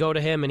they go to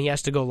him, and he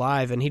has to go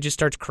live, and he just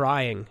starts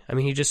crying. I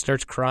mean, he just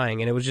starts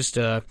crying, and it was just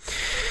a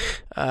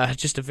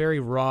very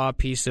raw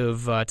piece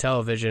of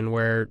television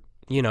where,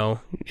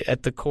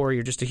 at the core,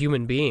 you're just a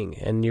human being,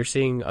 and you're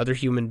seeing other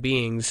human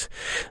beings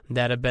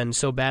that have been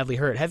so badly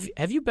hurt.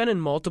 Have you been in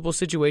multiple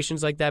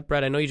situations like that,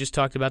 Brett? I know you just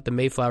talked about the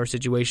Mayflower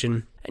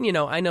situation, and,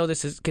 I know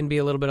this can be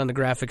a little bit on the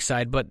graphic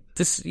side, but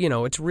this,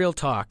 it's real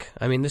talk.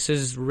 I mean, this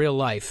is real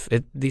life.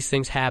 These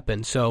things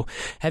happen. So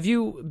have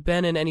you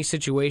been in any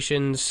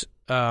situations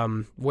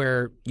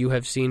where you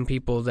have seen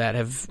people that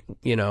have,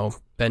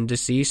 been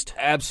deceased?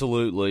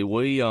 Absolutely.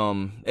 We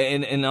and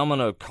I'm going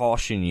to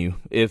caution you,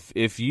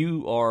 if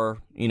you are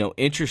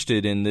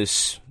interested in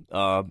this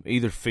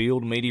either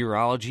field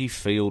meteorology,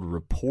 field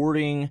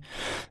reporting,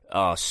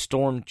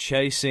 storm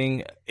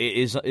chasing,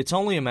 it's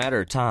only a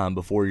matter of time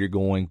before you're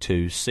going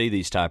to see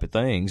these type of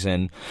things.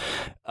 And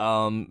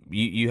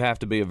you have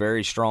to be a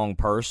very strong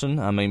person.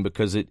 I mean,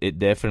 because it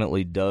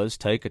definitely does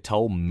take a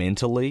toll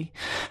mentally.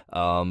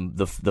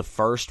 The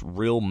first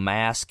real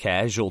mass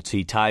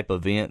casualty type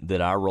event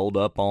that I rolled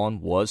up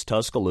on was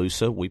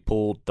Tuscaloosa. We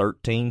pulled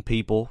 13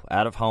 people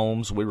out of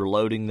homes. We were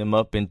loading them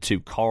up into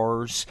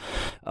cars,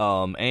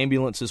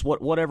 ambulances,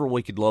 whatever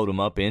we could load them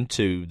up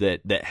into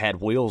that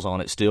had wheels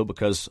on it still,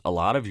 because a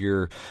lot of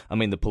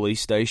the police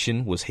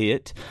station was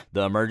hit.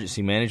 The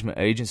Emergency Management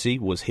Agency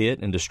was hit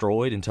and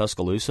destroyed in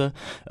Tuscaloosa.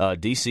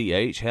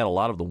 DCH had a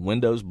lot of the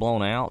windows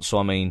blown out. So,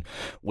 I mean,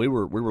 we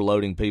were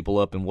loading people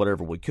up in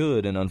whatever we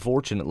could, and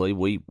unfortunately,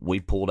 we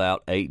pulled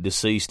out 8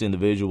 deceased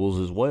individuals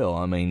as well.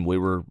 I mean, we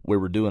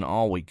were doing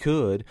all we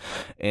could,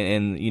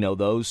 and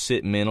those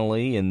sit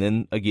mentally. And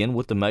then again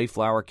with the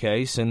Mayflower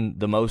case, and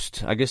the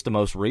most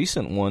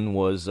recent one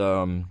was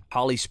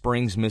Holly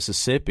Springs,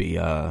 Mississippi.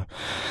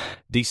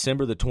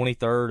 December the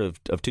 23rd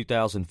of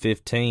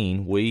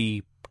 2015,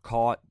 we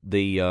caught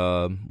we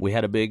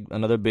had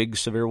another big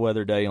severe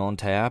weather day on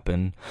tap,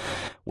 and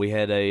we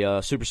had a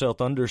supercell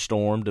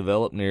thunderstorm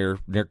develop near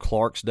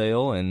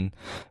Clarksdale and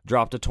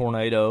dropped a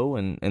tornado,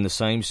 and the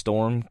same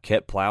storm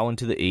kept plowing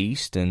to the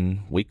east,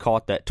 and we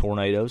caught that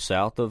tornado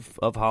south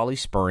of Holly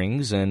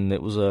Springs, and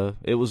it was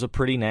a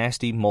pretty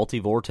nasty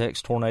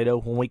multi-vortex tornado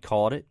when we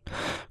caught it.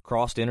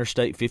 Crossed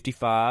Interstate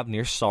 55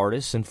 near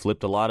Sardis and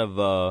flipped a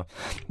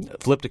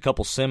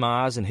couple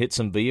semis and hit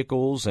some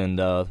vehicles, and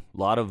a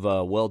lot of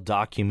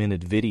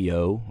well-documented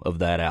video of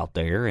that out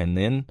there. And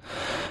then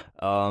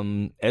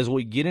as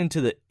we get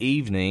into the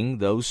evening,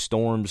 those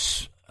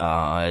storms,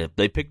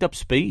 they picked up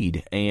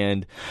speed,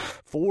 and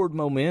forward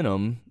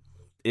momentum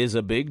is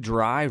a big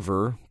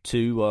driver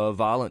to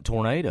violent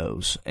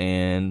tornadoes,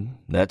 and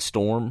that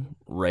storm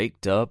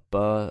raked up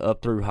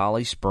through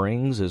Holly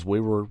Springs as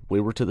we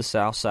were to the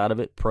south side of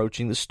it,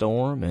 approaching the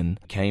storm, and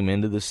came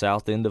into the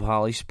south end of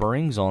Holly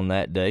Springs on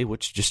that day,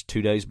 which just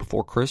 2 days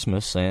before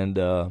Christmas. And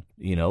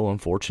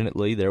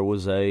unfortunately, there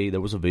was a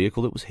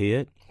vehicle that was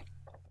hit.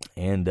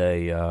 and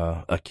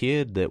a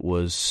kid that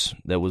was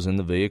in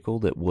the vehicle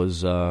that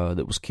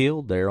was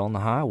killed there on the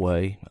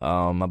highway.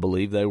 I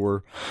believe they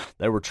were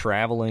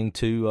traveling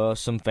to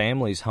some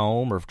family's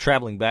home, or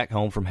traveling back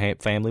home from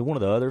family, one or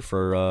the other,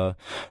 for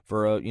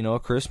a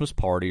Christmas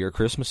party or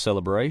Christmas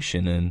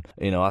celebration. And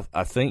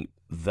I think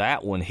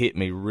that one hit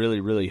me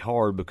really, really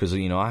hard because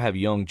I have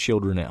young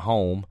children at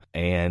home,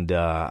 and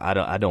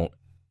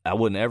I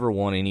wouldn't ever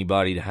want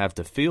anybody to have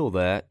to feel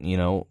that,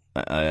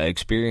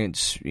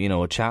 experience,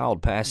 a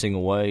child passing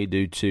away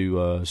due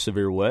to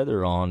severe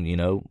weather on,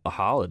 a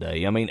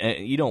holiday. I mean,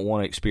 you don't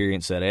want to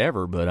experience that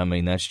ever, but I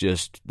mean, that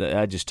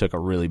just took a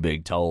really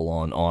big toll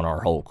on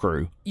our whole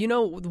crew.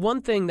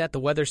 One thing that the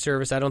Weather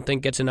Service I don't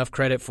think gets enough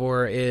credit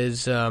for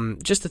is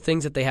just the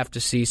things that they have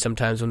to see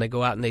sometimes when they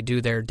go out and they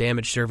do their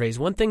damage surveys.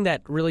 One thing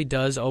that really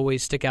does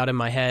always stick out in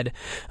my head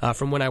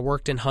from when I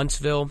worked in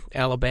Huntsville,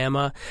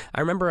 Alabama, I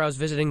remember I was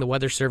visiting the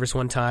Weather Service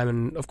one time,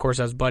 and of course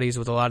I was buddies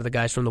with a lot of the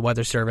guys from the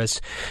Weather Service.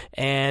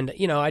 And,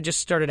 I just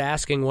started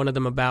asking one of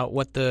them about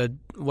what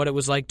it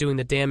was like doing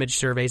the damage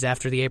surveys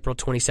after the April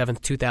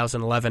 27th,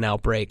 2011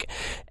 outbreak.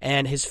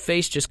 And his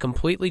face just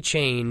completely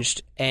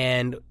changed.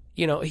 And,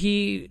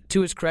 he,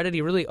 to his credit,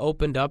 he really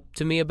opened up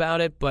to me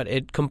about it, but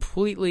it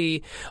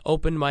completely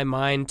opened my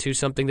mind to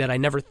something that I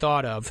never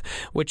thought of,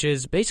 which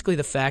is basically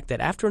the fact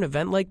that after an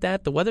event like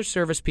that, the Weather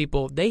Service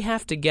people, they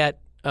have to get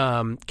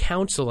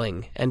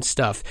counseling and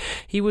stuff.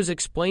 He was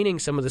explaining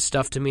some of the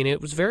stuff to me, and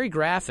it was very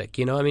graphic.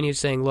 He was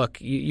saying, look,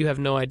 you have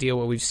no idea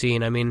what we've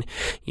seen. I mean,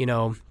 he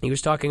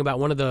was talking about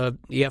one of the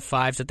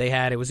EF5s that they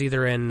had. It was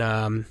either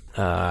in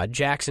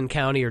Jackson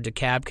County or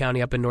DeKalb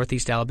County up in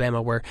northeast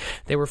Alabama, where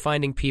they were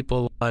finding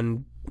people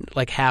on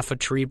like half a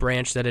tree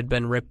branch that had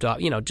been ripped off,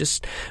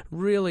 just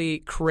really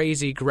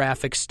crazy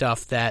graphic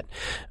stuff that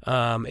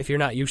if you're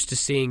not used to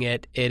seeing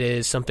it, it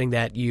is something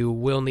that you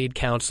will need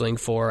counseling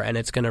for, and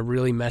it's going to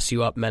really mess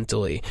you up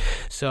mentally.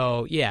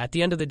 So, yeah, at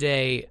the end of the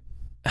day,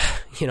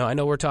 I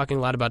know we're talking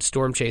a lot about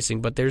storm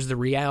chasing, but there's the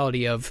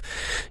reality of,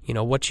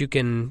 what you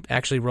can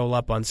actually roll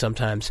up on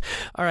sometimes.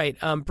 All right,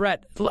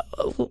 Brett,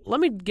 let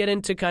me get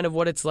into kind of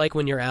what it's like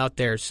when you're out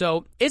there.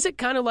 So is it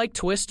kind of like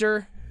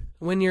Twister?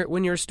 When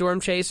you're a storm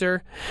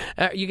chaser,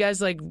 you guys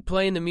like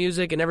playing the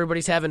music and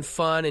everybody's having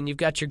fun, and you've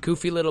got your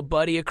goofy little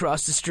buddy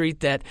across the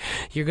street that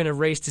you're going to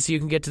race to see who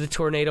can get to the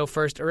tornado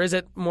first? Or is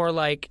it more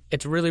like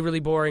it's really,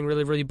 really boring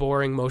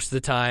most of the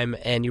time,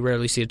 and you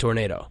rarely see a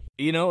tornado?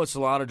 It's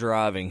a lot of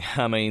driving.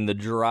 I mean, the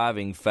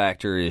driving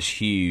factor is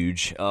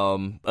huge.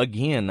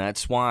 Again,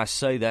 that's why I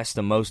say that's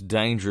the most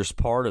dangerous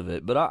part of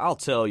it. But I'll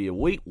tell you,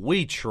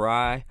 we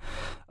try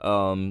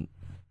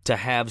to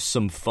have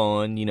some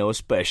fun,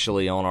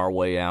 especially on our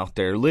way out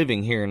there.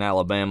 Living here in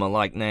Alabama,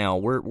 like now,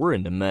 we're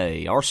into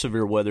May. Our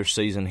severe weather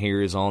season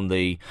here is on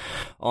the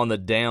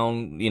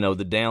down,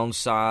 the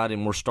downside,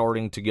 and we're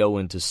starting to go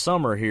into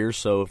summer here.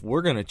 So if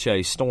we're going to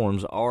chase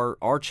storms,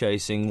 our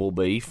chasing will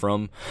be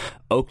from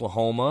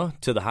Oklahoma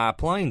to the high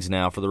plains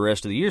now for the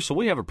rest of the year. So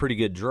we have a pretty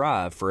good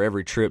drive for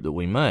every trip that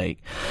we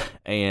make,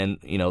 and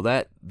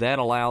that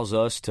allows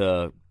us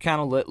to kind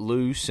of let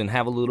loose and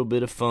have a little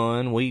bit of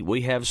fun.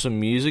 We have some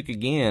music.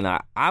 Again,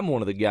 I'm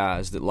one of the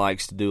guys that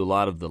likes to do a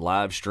lot of the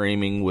live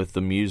streaming with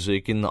the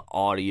music and the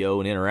audio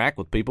and interact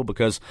with people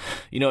because,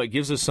 it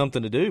gives us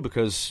something to do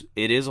because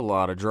it is a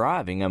lot of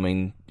driving. I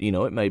mean,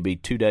 it may be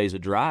 2 days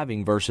of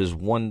driving versus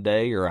 1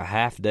 day or a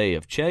half day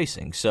of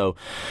chasing. So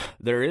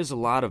there is a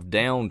lot of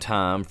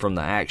downtime from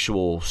the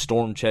actual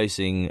storm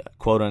chasing,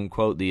 quote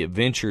unquote, the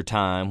adventure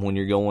time when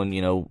you're going,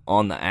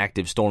 on the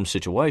active storm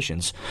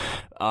situations.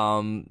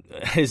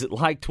 Is it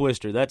like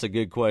Twister? That's a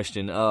good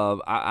question.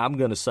 I'm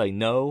going to say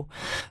no.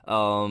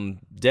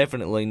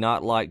 Definitely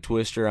not like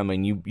Twister. I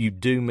mean, you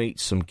do meet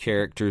some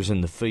characters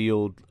in the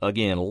field.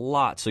 Again,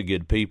 lots of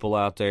good people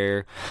out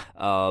there.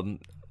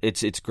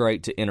 It's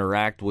great to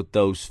interact with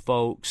those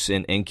folks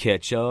and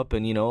catch up,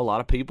 and a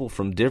lot of people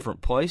from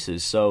different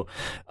places. So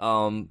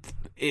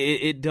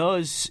it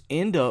does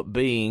end up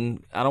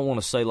being, I don't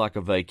want to say like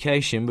a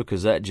vacation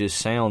because that just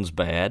sounds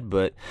bad,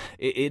 but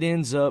it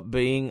ends up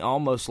being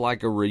almost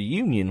like a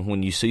reunion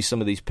when you see some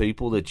of these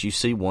people that you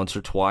see once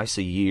or twice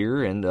a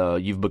year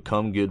and you've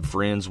become good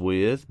friends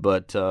with.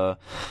 But, a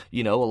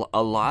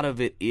lot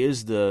of it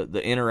is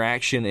the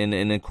interaction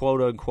and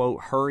quote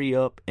unquote, hurry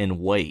up and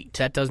wait.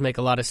 That does make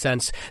a lot of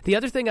sense. The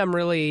other thing I'm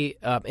really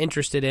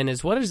interested in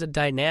is what is the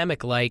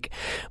dynamic like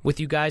with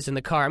you guys in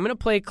the car? I'm going to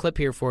play a clip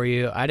here for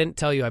you. I didn't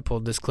tell you I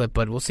pulled this clip,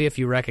 but we'll see if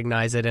you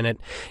recognize it. And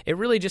it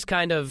really just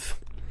kind of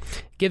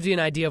gives you an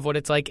idea of what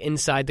it's like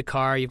inside the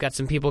car. You've got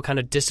some people kind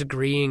of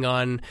disagreeing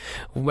on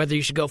whether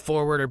you should go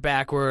forward or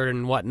backward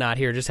and whatnot.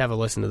 Here, just have a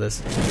listen to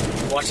this.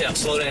 Watch out.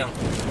 Slow down.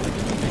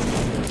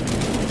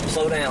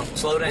 Slow down.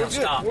 Slow down.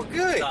 Stop. We're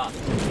good. Stop.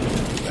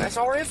 That's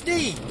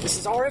RFD. This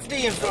is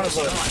RFD in front of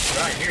us.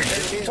 Right here,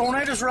 dude.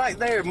 Tornado's right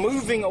there,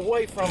 moving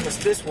away from us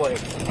this way.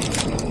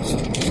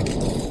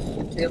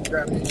 Yep,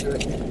 grab into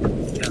it.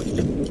 Yeah.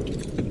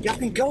 Y'all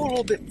can go a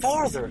little bit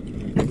farther.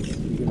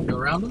 Go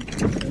around them?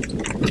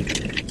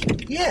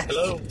 Yeah.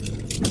 Hello?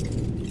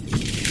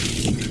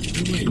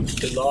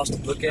 Get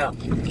lost. Look out.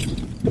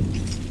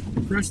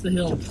 Crest the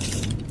hill.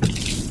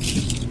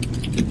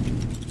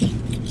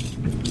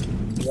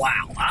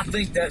 Wow, I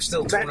think that's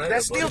still tornado.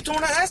 That's still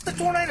tornado. That's the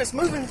tornado that's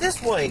moving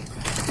this way.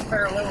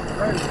 Parallel on the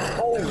road.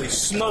 Holy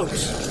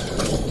smokes.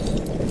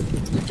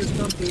 Just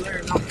come through there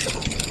and knock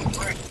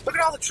it. Look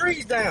at all the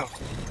trees down.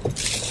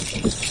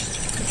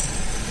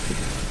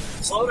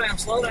 Slow down,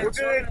 slow down. We're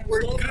good.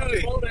 We're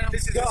good. Slow down.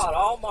 This is God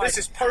almighty. This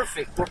is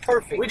perfect. We're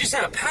perfect. We just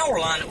had a power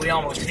line that we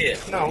almost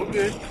hit. No, we're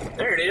good.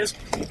 There it is.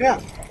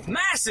 Yeah.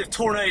 Massive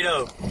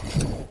tornado.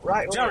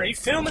 Right. John, are you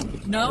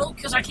filming? No,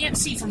 because I can't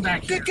see from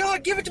back here. Good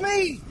God, give it to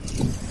me.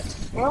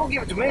 Well, don't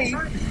give it to me.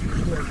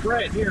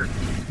 Brett, here.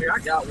 Here, I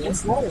got one.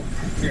 Let's roll.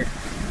 Here.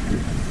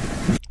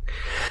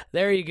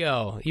 There you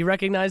go. You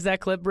recognize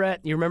that clip, Brett?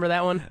 You remember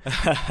that one?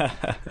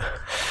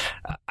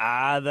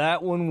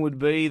 That one would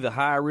be the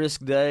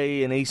high-risk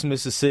day in East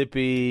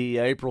Mississippi,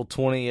 April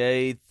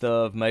 28th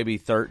of maybe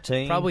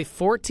 13. Probably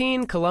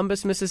 14,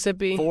 Columbus,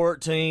 Mississippi.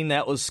 14,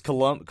 that was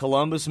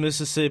Columbus,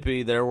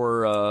 Mississippi. There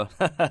were,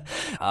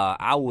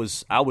 I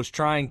was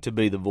trying to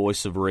be the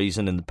voice of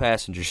reason in the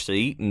passenger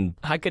seat, and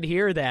I could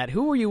hear that.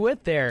 Who were you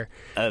with there?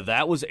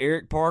 that was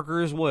Eric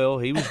Parker as well.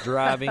 He was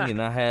driving,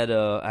 and I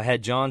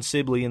had John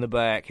Sibley in the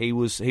back. He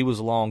was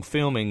along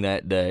filming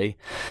that day,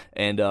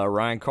 and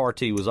Ryan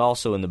Carty was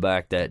also in the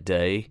back that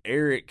day.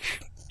 Eric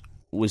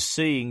was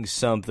seeing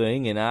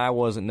something, and I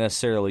wasn't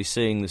necessarily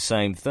seeing the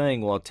same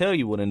thing. Well, I'll tell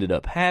you what ended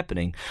up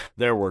happening.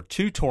 There were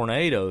 2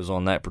 tornadoes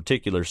on that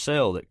particular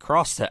cell that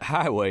crossed that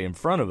highway in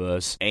front of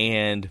us,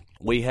 and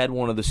we had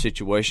one of the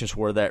situations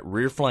where that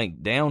rear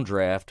flank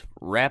downdraft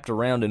wrapped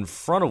around in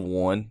front of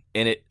one,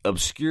 and it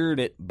obscured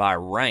it by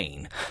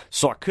rain.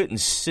 So I couldn't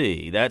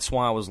see. That's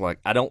why I was like,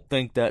 I don't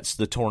think that's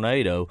the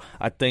tornado.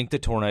 I think the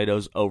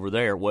tornado's over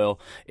there. Well,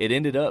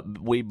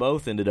 we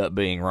both ended up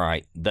being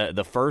right.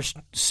 The first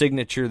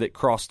signature that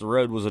crossed the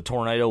road was a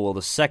tornado. Well,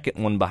 the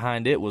second one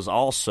behind it was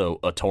also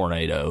a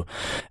tornado.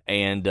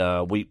 And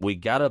we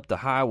got up the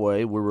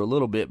highway. We were a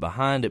little bit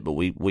behind it, but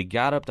we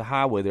got up the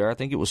highway there. I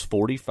think it was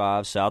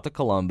 45 south of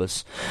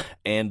Columbus,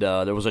 and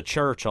there was a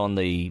church on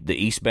the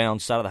eastbound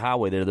side of the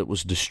highway there that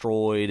was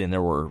destroyed, and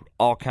there were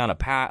all kind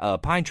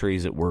of pine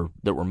trees that were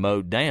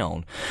mowed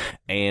down.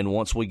 And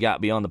once we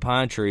got beyond the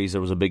pine trees,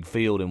 there was a big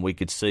field, and we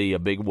could see a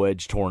big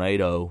wedge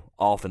tornado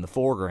off in the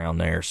foreground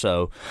there.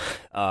 So,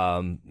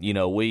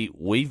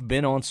 we've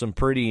been on some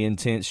pretty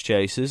intense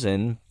chases,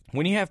 and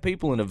when you have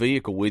people in a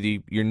vehicle with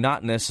you, you're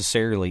not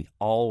necessarily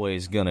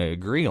always going to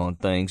agree on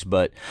things,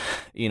 but,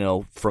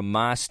 from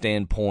my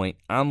standpoint,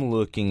 I'm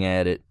looking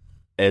at it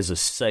as a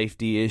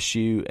safety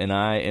issue, and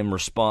I am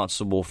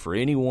responsible for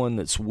anyone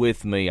that's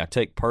with me. I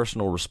take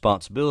personal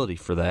responsibility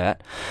for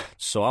that,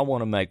 so I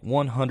want to make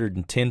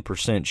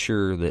 110%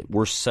 sure that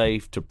we're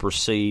safe to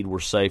proceed, we're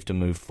safe to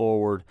move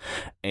forward,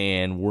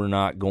 and we're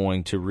not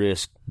going to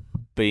risk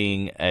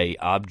being a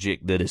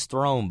object that is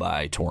thrown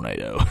by a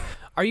tornado.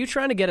 Are you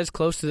trying to get as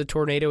close to the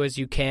tornado as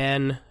you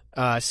can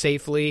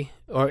safely?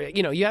 Or,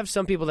 you have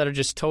some people that are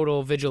just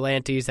total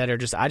vigilantes that are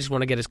just, I just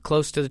want to get as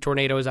close to the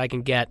tornado as I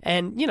can get.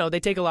 And,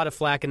 they take a lot of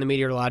flack in the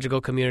meteorological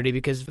community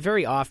because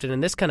very often,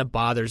 and this kind of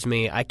bothers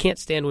me, I can't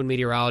stand when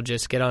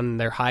meteorologists get on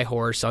their high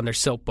horse, on their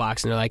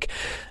soapbox, and they're like,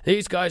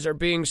 these guys are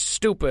being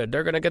stupid.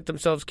 They're going to get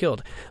themselves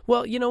killed.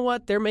 Well, you know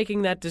what? They're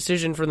making that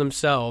decision for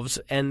themselves,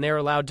 and they're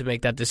allowed to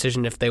make that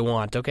decision if they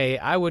want, okay?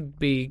 I would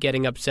be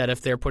getting upset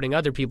if they're putting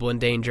other people in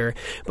danger.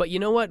 But you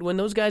know what? When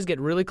those guys get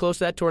really close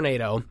to that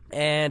tornado,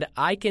 and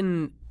I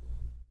can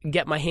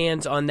get my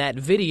hands on that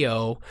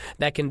video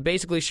that can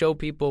basically show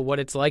people what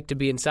it's like to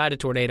be inside a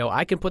tornado,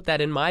 I can put that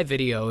in my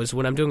videos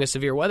when I'm doing a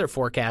severe weather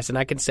forecast, and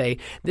I can say,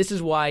 this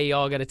is why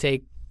y'all got to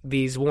take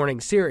these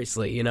warnings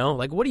seriously,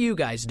 Like, what do you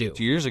guys do?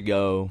 Years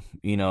ago,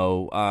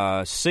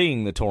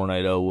 seeing the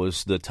tornado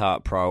was the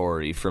top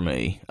priority for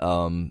me.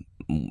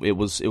 It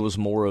was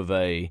more of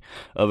a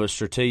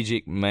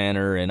strategic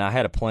manner, and I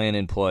had a plan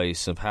in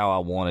place of how I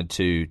wanted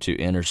to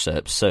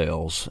intercept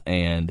cells.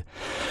 And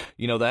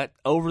that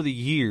over the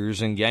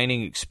years and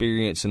gaining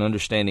experience and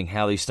understanding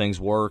how these things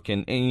work,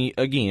 and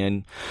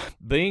again,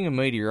 being a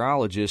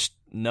meteorologist,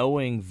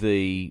 knowing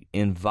the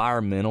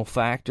environmental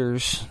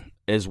factors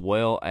as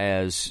well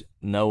as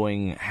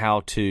knowing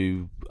how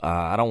to,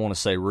 I don't want to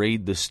say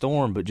read the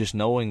storm, but just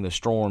knowing the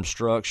storm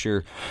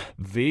structure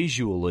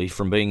visually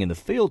from being in the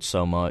field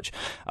so much,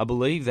 I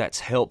believe that's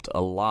helped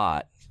a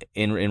lot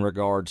in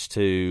regards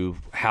to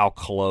how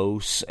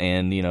close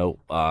and,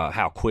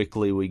 how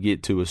quickly we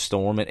get to a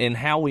storm and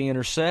how we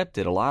intercept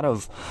it. A lot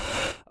of,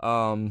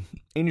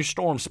 in your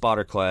storm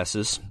spotter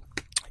classes,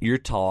 you're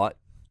taught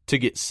to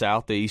get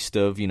southeast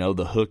of,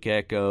 the hook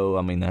echo.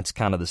 I mean, that's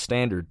kind of the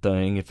standard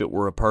thing. If it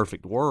were a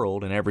perfect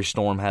world and every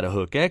storm had a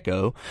hook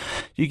echo,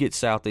 you get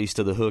southeast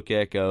of the hook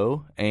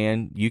echo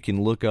and you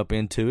can look up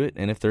into it,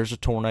 and if there's a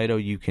tornado,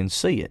 you can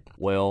see it.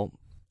 Well,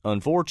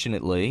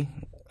 unfortunately,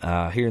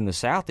 here in the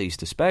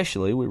southeast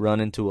especially, we run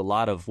into a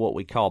lot of what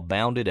we call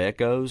bounded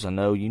echoes. I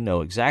know you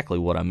know exactly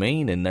what I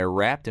mean, and they're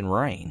wrapped in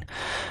rain.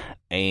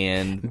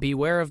 And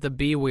beware of the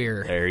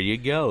beware. There you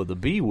go, the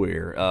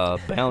beware,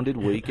 bounded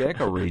weak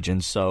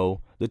ecoregion.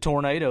 So the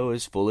tornado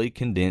is fully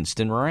condensed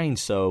in rain.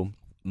 So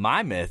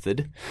my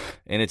method,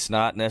 and it's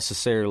not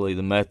necessarily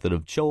the method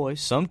of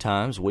choice,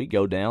 sometimes we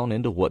go down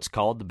into what's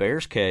called the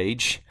bear's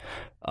cage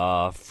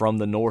from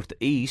the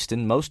northeast,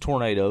 and most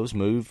tornadoes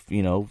move,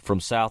 from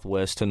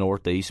southwest to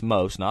northeast,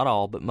 most, not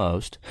all, but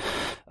most.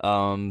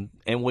 And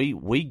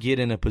we get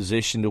in a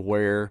position to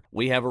where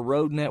we have a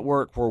road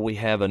network where we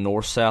have a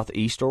north, south,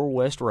 east, or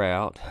west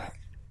route,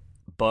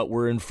 but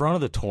we're in front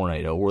of the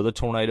tornado where the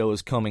tornado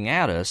is coming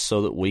at us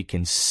so that we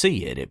can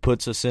see it. It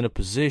puts us in a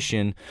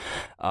position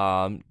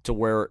to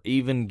where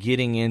even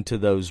getting into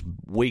those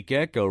weak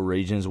echo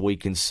regions, we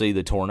can see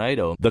the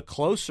tornado. The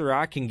closer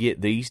I can get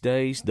these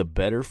days, the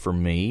better for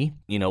me.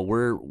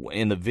 We're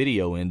in the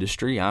video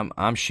industry.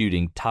 I'm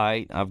shooting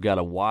tight. I've got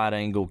a wide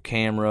angle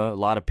camera. A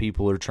lot of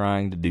people are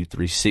trying to do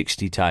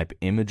 360 type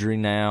imagery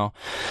now.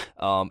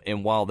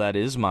 And while that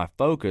is my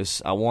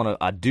focus,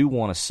 I do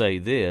want to say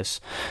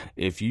this.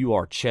 If you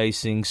are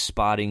chasing,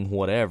 spotting,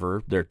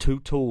 whatever, there are two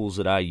tools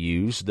that I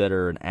use that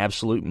are an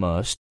absolute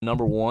must.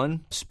 Number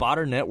one,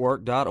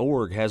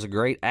 spotternetwork.org has a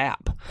great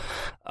app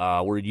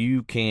where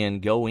you can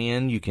go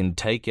in, you can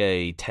take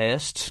a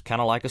test, kind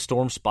of like a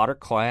storm spotter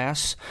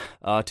class,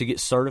 to get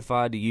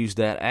certified to use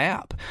that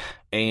app.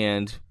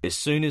 And as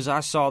soon as I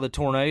saw the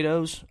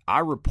tornadoes, I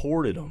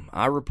reported them.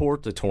 I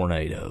report the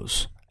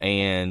tornadoes.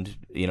 And,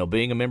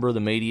 being a member of the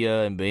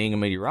media and being a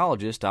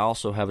meteorologist, I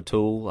also have a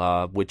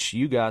tool, which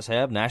you guys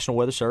have, National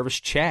Weather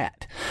Service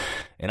Chat.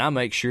 And I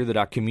make sure that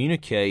I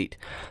communicate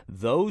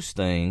those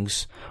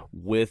things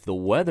with the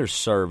Weather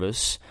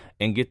Service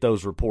and get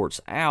those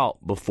reports out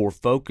before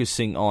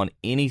focusing on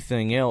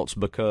anything else,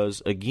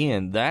 because,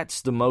 again,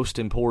 that's the most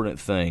important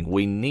thing.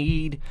 We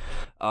need,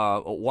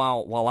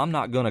 while I'm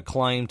not going to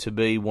claim to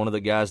be one of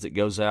the guys that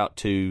goes out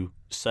to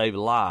save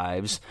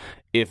lives,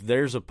 if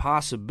there's a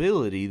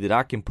possibility that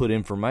I can put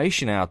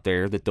information out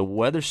there that the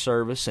Weather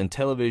Service and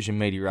television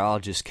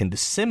meteorologists can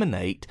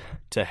disseminate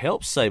to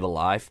help save a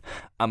life,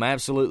 I'm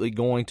absolutely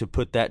going to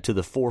put that to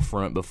the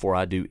forefront before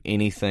I do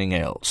anything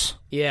else.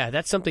 Yeah,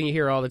 that's something you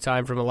hear all the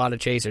time from a lot of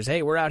chasers.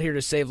 Hey, we're out here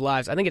to save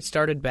lives. I think it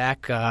started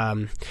back,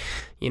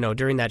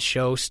 during that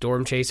show,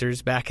 Storm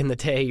Chasers, back in the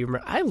day. You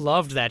remember, I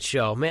loved that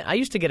show. Man, I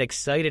used to get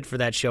excited for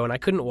that show, and I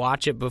couldn't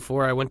watch it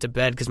before I went to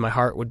bed because my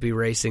heart would be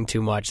racing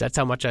too much. That's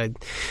how much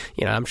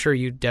I'm sure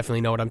you definitely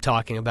know what I'm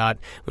talking about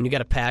when you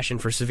got a passion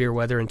for severe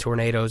weather and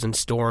tornadoes and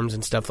storms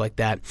and stuff like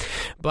that.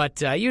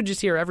 But you just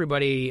hear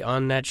everybody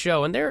on that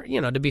show, and there,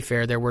 to be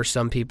fair, there were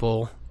some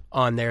people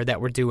on there that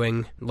were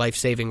doing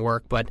life-saving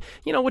work. But,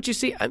 what you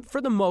see,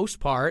 for the most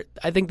part,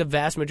 I think the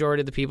vast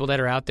majority of the people that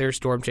are out there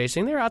storm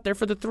chasing, they're out there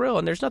for the thrill,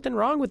 and there's nothing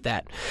wrong with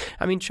that.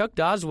 I mean, Chuck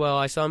Doswell,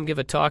 I saw him give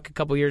a talk a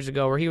couple years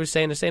ago where he was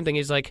saying the same thing.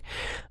 He's like,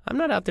 I'm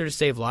not out there to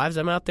save lives.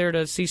 I'm out there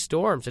to see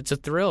storms. It's a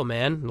thrill,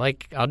 man.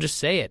 Like, I'll just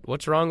say it.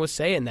 What's wrong with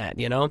saying that,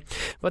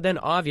 But then,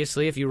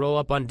 obviously, if you roll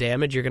up on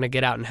damage, you're going to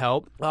get out and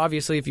help.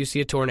 Obviously, if you see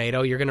a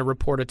tornado, you're going to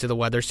report it to the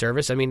Weather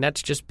Service. I mean,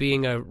 that's just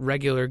being a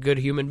regular, good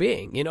human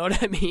being. You know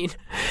what I mean?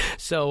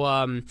 So,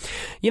 I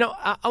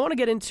want to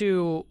get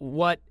into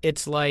what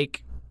it's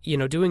like,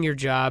 doing your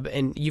job,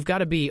 and you've got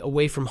to be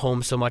away from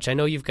home so much. I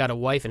know you've got a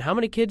wife, and how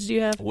many kids do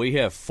you have? We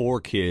have 4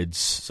 kids,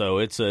 so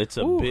it's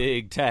a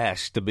big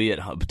task to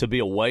be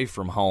away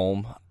from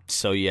home.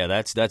 So, yeah,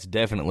 that's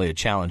definitely a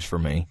challenge for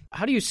me.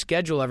 How do you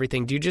schedule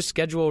everything? Do you just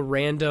schedule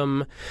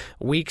random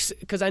weeks?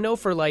 Because I know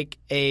for like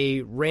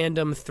a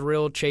random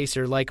thrill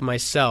chaser like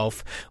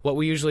myself, what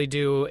we usually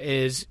do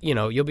is,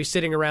 you'll be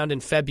sitting around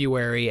in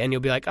February and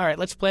you'll be like, all right,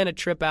 let's plan a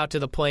trip out to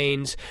the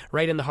plains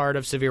right in the heart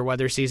of severe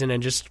weather season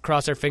and just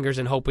cross our fingers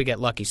and hope we get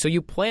lucky. So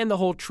you plan the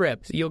whole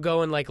trip. You'll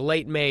go in like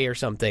late May or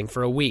something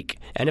for a week.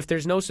 And if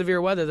there's no severe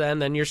weather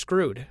then you're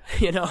screwed,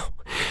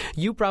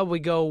 You probably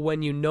go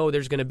when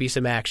there's going to be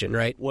some action,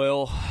 right?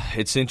 Well,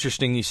 it's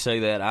interesting you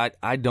say that.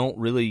 I don't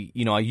really,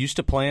 I used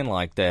to plan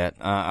like that.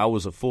 I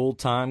was a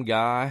full-time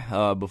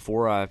guy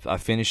before I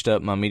finished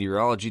up my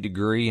meteorology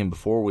degree and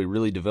before we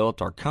really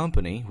developed our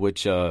company,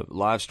 which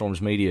Live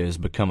Storms Media has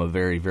become a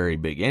very, very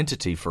big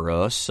entity for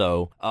us.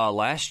 So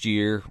last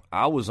year,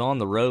 I was on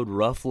the road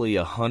roughly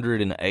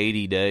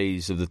 180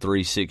 days of the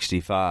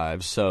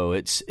 365. So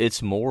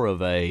it's more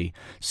of a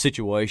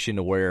situation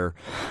to where,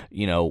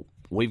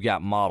 we've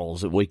got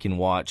models that we can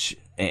watch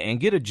and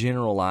get a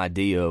general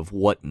idea of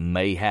what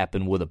may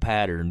happen with a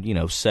pattern,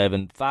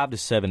 5 to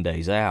 7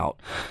 days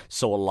out.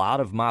 So a lot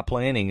of my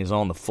planning is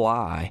on the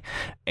fly,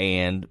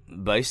 and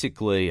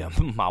basically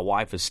my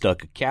wife has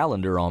stuck a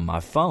calendar on my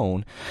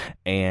phone,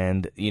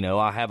 and,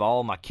 I have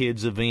all my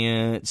kids'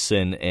 events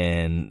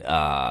and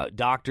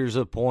doctor's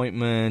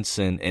appointments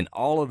and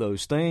all of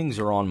those things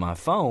are on my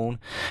phone,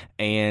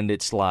 and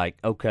it's like,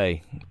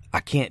 okay, I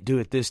can't do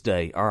it this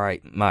day. All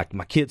right, my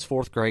kid's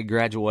 4th grade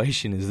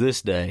graduation is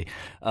this day.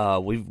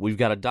 We've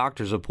got a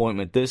doctor's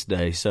appointment this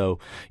day. So,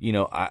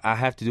 I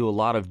have to do a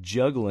lot of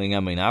juggling. I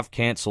mean, I've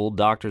canceled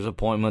doctor's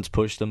appointments,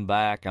 pushed them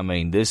back. I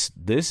mean, this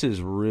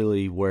is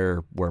really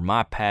where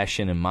my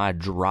passion and my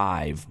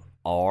drive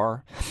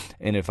are,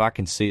 and if I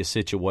can see a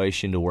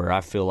situation to where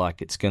I feel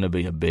like it's going to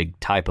be a big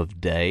type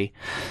of day,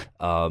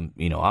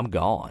 I'm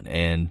gone.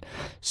 And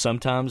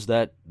sometimes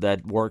that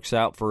works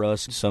out for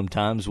us.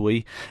 Sometimes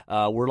we're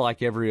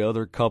like every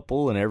other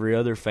couple and every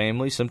other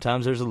family.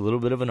 Sometimes there's a little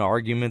bit of an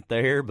argument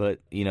there, but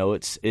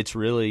it's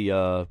really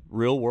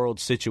real world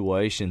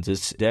situations.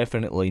 It's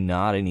definitely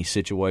not any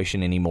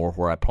situation anymore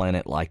where I plan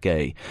it like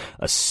a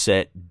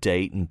set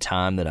date and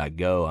time that I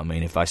go. I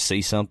mean, if I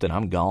see something,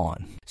 I'm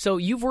gone. So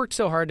you've worked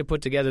so hard to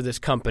put together this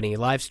company,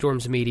 Live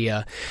Storms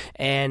Media,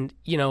 and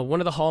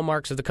one of the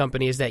hallmarks of the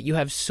company is that you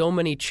have so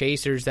many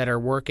chasers that are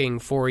working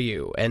for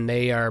you, and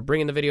they are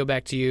bringing the video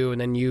back to you,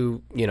 and then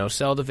you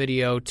sell the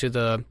video to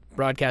the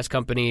broadcast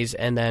companies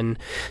and then,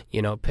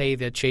 pay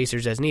the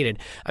chasers as needed.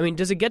 I mean,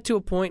 does it get to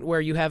a point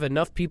where you have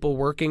enough people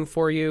working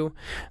for you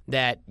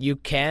that you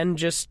can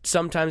just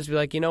sometimes be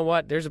like, you know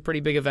what, there's a pretty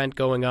big event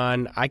going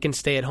on. I can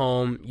stay at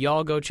home.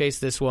 Y'all go chase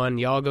this one.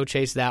 Y'all go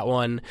chase that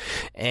one.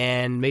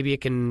 And maybe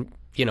it can,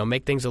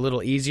 make things a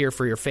little easier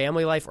for your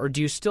family life? Or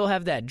do you still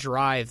have that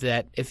drive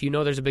that if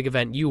there's a big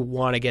event, you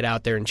want to get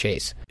out there and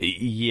chase?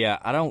 Yeah,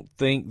 I don't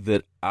think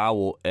that I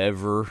will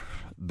ever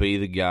be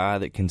the guy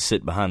that can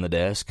sit behind the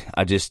desk.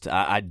 I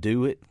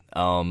do it.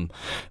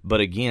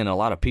 But again, a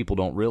lot of people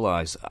don't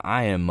realize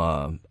I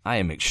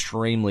am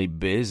extremely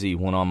busy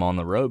when I'm on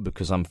the road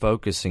because I'm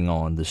focusing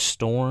on the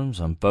storms.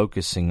 I'm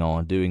focusing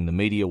on doing the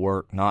media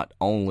work, not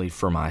only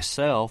for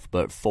myself,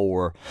 but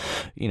for,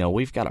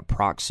 we've got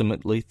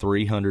approximately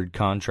 300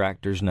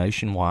 contractors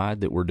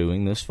nationwide that we're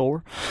doing this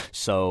for.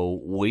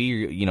 So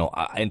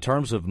in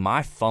terms of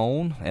my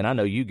phone, and I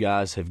know you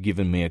guys have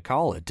given me a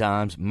call at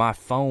times, my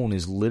phone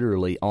is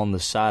literally on the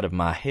side of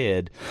my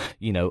head,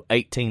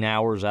 18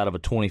 hours out of a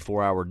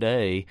 24-hour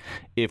day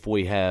if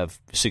we have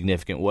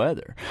significant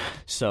weather.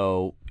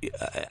 So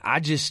I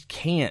just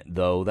can't,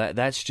 though.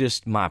 That's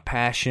just my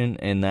passion,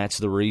 and that's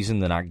the reason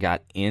that I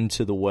got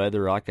into the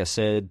weather. Like I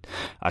said,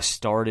 I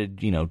started,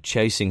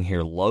 chasing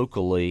here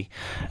locally,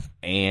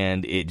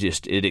 and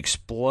it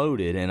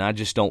exploded, and I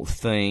just don't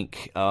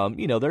think,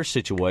 there's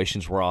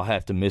situations where I'll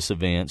have to miss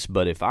events,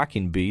 but if I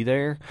can be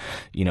there,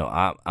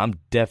 I'm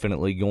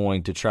definitely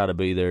going to try to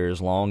be there as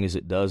long as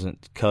it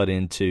doesn't cut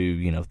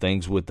into,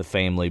 things with the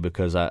family,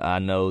 because I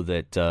know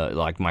that,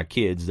 like my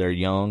kids, they're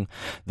young,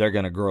 they're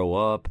going to grow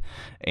up,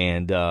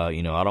 and,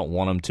 I don't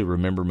want them to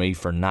remember me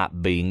for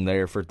not being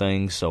there for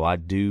things, so I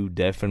do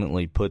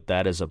definitely put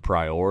that as a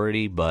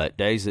priority. But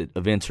days that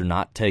events are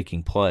not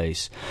taking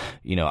place,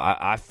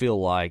 I feel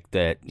like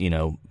that,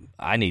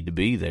 I need to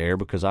be there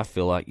because I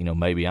feel like,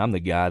 maybe I'm the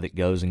guy that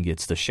goes and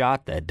gets the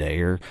shot that day,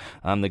 or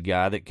I'm the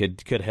guy that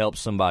could help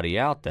somebody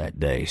out that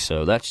day.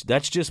 So that's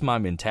just my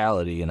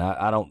mentality, and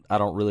I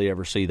don't really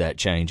ever see that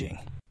changing.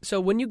 So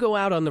when you go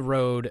out on the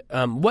road,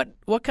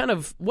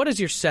 what is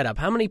your setup?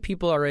 How many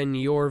people are in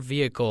your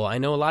vehicle? I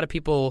know a lot of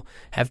people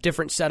have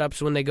different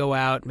setups when they go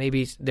out.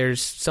 Maybe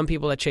there's some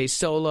people that chase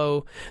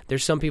solo.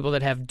 There's some people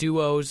that have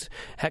duos.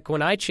 Heck,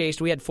 when I chased,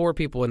 we had 4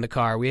 people in the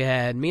car. We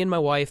had me and my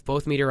wife,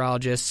 both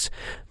meteorologists.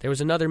 There was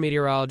another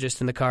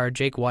meteorologist in the car,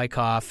 Jake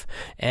Wyckoff,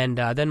 and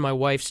then my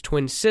wife's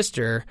twin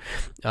sister,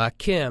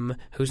 Kim,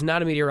 who's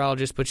not a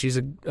meteorologist, but she's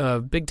a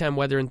big-time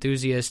weather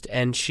enthusiast,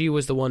 and she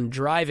was the one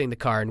driving the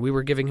car, and we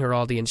were giving her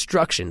all the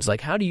instructions.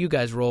 Like, how do you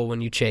guys roll when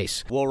you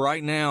chase? Well,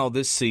 right now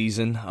this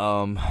season,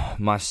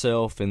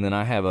 myself, and then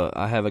I have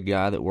a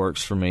guy that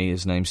works for me.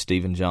 His name's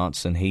Steven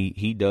Johnson.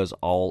 He does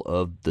all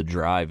of the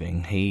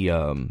driving.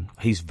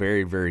 He's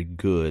very, very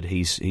good.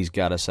 He's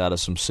got us out of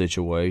some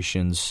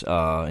situations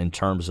in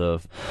terms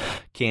of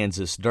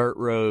Kansas dirt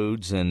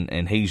roads,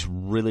 and he's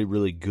really,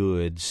 really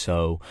good.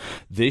 So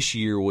this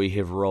year we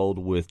have rolled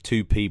with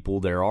 2 people.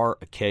 There are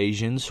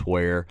occasions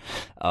where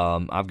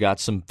I've got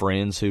some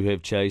friends who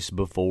have chased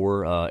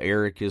before.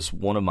 Eric is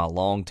one of my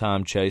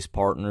longtime chase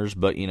partners,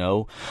 but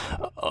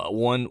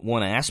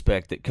one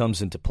aspect that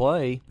comes into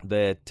play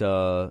that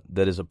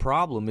is a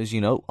problem is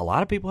a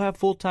lot of people have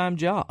full-time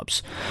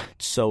jobs,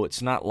 so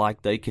it's not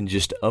like they can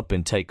just up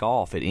and take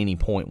off at any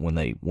point when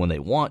they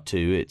want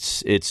to.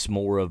 It's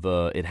more of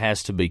it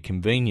has to be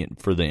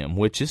convenient for them,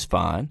 which is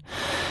fine,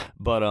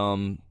 but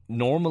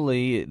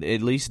normally,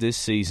 at least this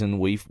season,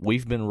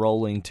 we've been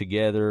rolling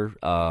together.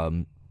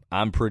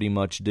 I'm pretty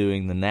much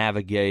doing the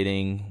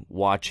navigating,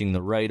 watching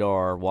the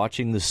radar,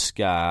 watching the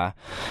sky.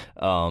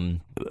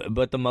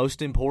 But the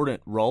most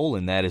important role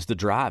in that is the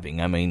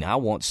driving. I mean, I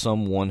want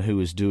someone who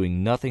is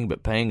doing nothing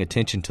but paying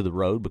attention to the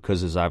road,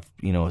 because as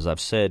I've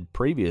said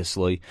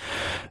previously,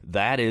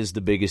 that is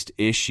the biggest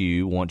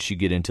issue once you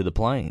get into the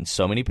plains.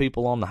 So many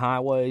people on the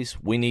highways,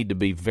 we need to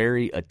be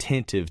very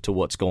attentive to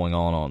what's going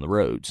on the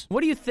roads.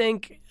 What do you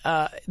think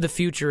the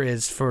future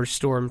is for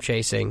storm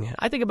chasing?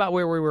 I think about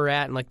where we were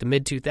at in like the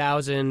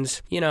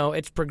mid-2000s.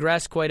 It's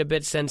progressed quite a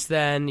bit since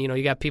then.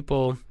 You got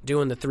people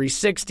doing the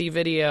 360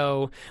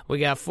 video. We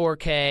got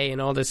 4K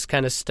and all this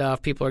kind of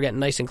stuff. People are getting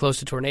nice and close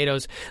to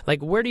tornadoes.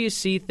 Like, where do you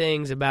see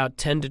things about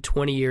 10 to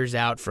 20 years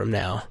out from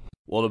now?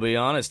 Well, to be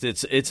honest,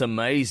 it's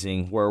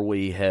amazing where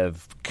we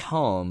have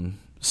come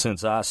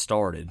since I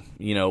started.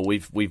 You know,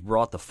 we've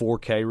brought the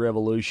 4K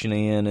revolution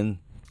in, and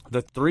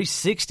the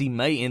 360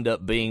 may end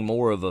up being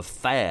more of a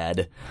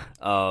fad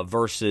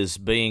versus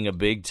being a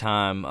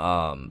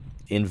big-time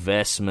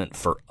investment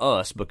for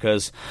us,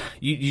 because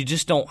you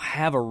just don't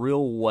have a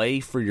real way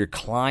for your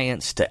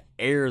clients to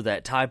air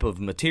that type of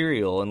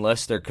material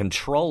unless they're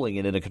controlling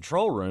it in a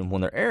control room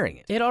when they're airing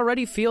it. It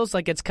already feels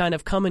like it's kind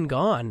of come and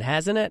gone,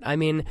 hasn't it? I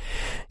mean,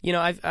 you know,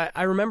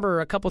 I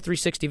remember a couple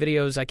 360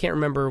 videos. I can't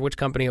remember which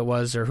company it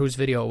was or whose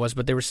video it was,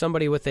 but there was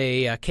somebody with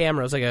a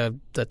camera. It was like a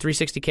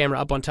 360 camera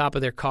up on top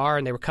of their car,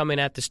 and they were coming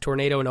at this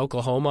tornado in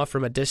Oklahoma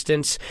from a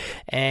distance,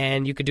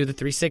 and you could do the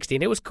 360,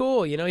 and it was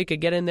cool. You know, you could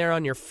get in there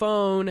on your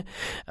phone.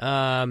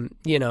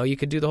 You know, you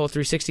could do the whole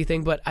 360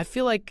 thing, but I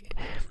feel like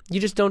you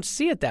just don't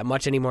see it that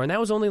much anymore, and that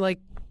was only like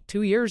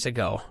 2 years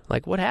ago.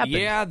 Like, what happened?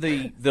 Yeah,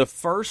 the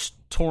first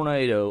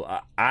tornado,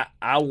 I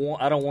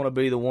don't want to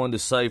be the one to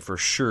say for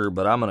sure,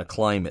 but I'm going to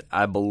claim it.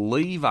 I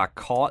believe I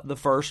caught the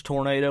first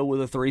tornado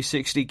with a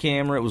 360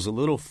 camera. It was a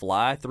little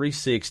Fly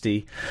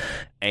 360,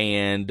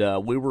 and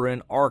we were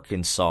in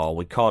Arkansas.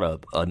 We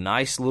caught a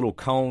nice little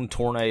cone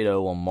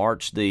tornado on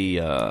March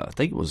I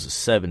think it was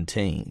the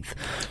 17th,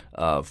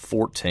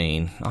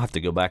 14. I'll have to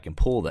go back and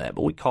pull that,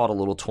 but we caught a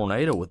little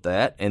tornado with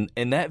that, and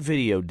that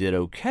video did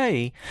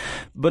okay.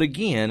 But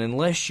again,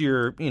 unless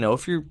you're, you know,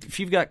 if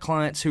you've got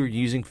clients who are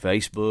using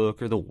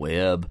Facebook or the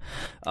web,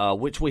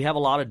 which we have a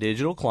lot of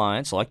digital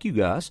clients like you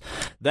guys,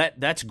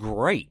 that's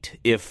great.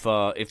 If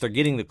they're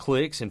getting the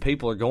clicks and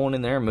people are going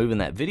in there and moving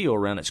that video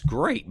around, it's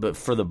great. But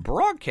for the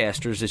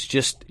broadcasters, it's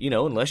just, you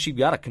know, unless you've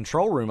got a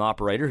control room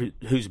operator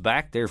who's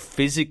back there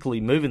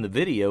physically moving the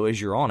video as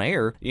you're on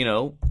air, you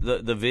know,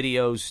 the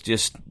video's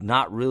just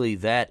not really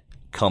that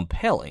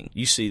compelling.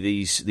 You see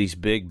these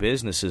big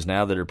businesses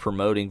now that are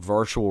promoting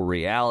virtual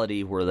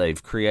reality, where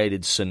they've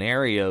created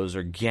scenarios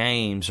or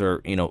games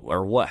or, you know,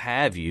 or what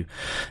have you.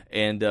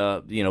 And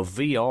you know,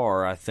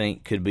 VR, I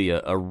think, could be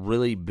a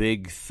really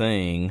big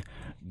thing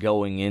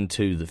going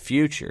into the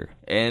future.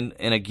 And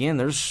again,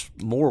 there's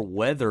more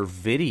weather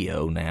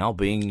video now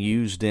being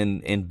used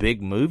in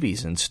big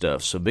movies and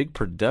stuff. So big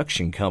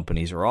production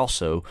companies are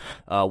also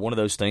one of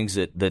those things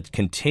that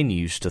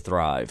continues to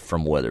thrive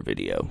from weather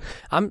video.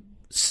 I'm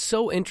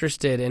so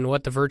interested in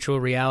what the virtual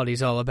reality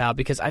is all about,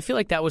 because I feel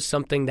like that was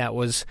something it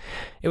was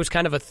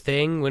kind of a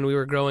thing when we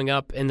were growing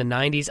up in the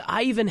 90s.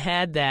 I even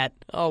had that,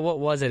 what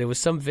was it? It was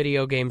some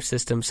video game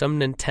system, some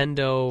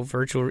Nintendo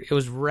virtual, it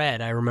was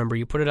red, I remember.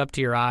 You put it up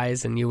to your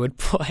eyes and you would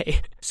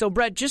play. So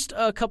Brett, just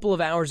a couple of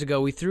hours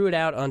ago, we threw it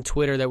out on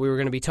Twitter that we were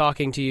going to be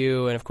talking to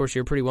you, and of course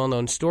you're a pretty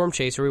well-known storm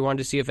chaser. We wanted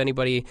to see if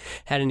anybody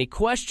had any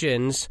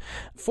questions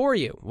for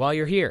you while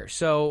you're here.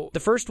 So the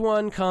first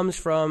one comes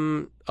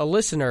from a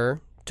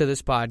listener to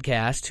this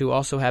podcast who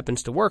also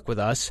happens to work with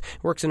us,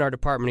 works in our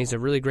department. He's a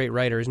really great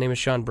writer. His name is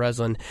Sean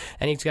Breslin,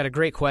 and he's got a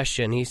great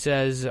question. He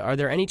says, are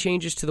there any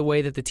changes to the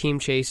way that the team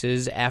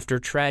chases after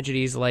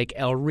tragedies like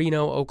El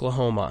Reno,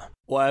 Oklahoma?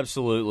 Well,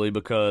 absolutely,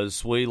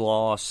 because we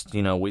lost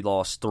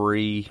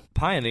 3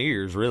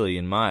 pioneers, really,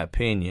 in my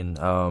opinion.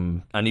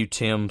 I knew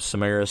Tim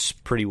Samaras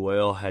pretty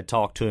well, had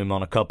talked to him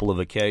on a couple of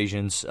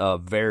occasions, a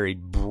very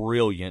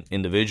brilliant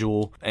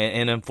individual,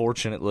 and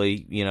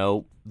unfortunately, you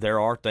know,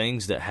 there are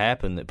things that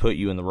happen that put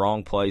you in the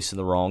wrong place in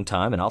the wrong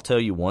time. And I'll tell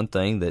you one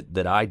thing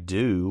that I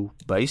do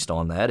based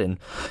on that, and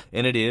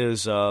it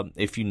is,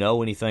 if you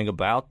know anything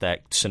about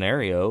that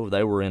scenario,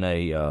 they were in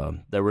a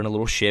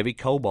little Chevy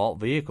Cobalt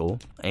vehicle,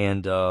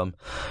 and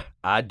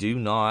I do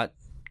not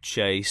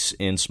chase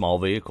in small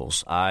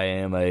vehicles. I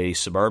am a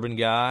suburban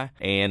guy,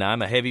 and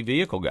I'm a heavy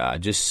vehicle guy,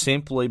 just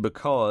simply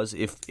because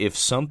if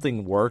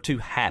something were to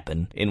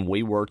happen and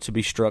we were to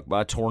be struck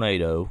by a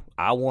tornado,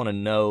 I want to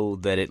know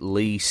that at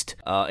least,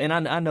 and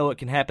I know it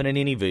can happen in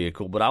any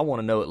vehicle, but I want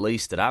to know at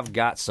least that I've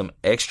got some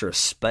extra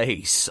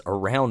space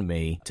around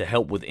me to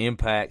help with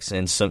impacts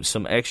and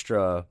some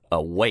extra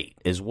weight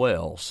as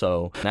well.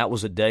 So that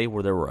was a day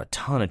where there were a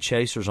ton of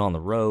chasers on the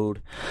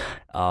road.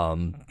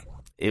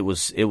 It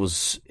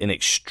was an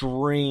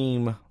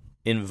extreme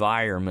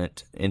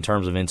environment in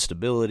terms of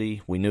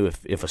instability. We knew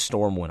if a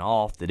storm went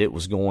off that it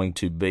was going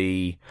to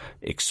be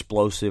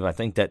explosive. I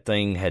think that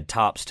thing had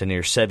tops to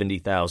near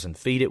 70,000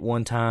 feet at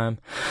one time.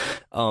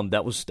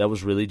 That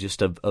was really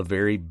just a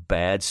very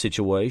bad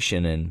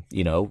situation, and,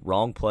 you know,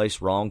 wrong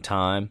place, wrong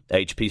time,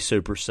 HP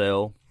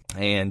Supercell.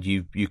 And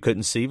you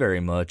couldn't see very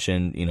much,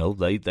 and, you know,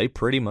 they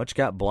pretty much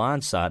got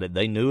blindsided.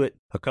 They knew it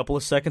a couple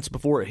of seconds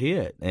before it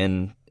hit,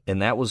 and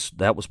that was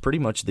pretty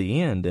much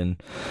the end.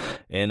 And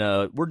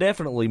we're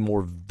definitely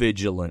more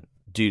vigilant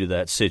due to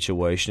that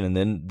situation.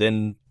 And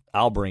then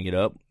I'll bring it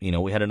up.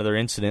 We had another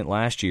incident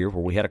last year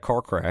where we had a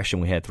car crash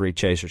and we had 3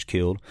 chasers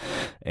killed.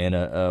 And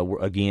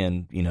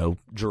again,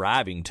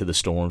 driving to the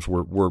storms,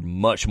 we're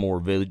much more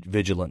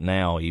vigilant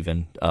now,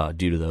 even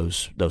due to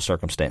those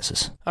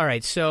circumstances. All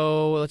right,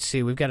 so let's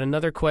see. We've got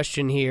another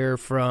question here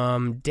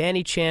from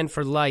Danny Chan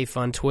for Life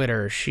on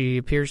Twitter. She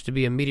appears to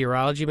be a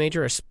meteorology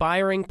major,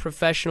 aspiring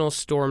professional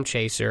storm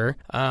chaser,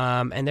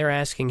 and they're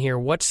asking here,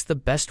 what's the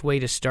best way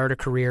to start a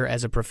career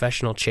as a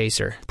professional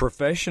chaser?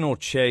 Professional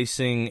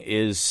chasing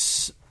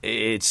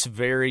it's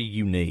very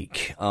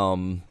unique.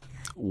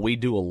 We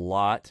do a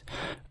lot,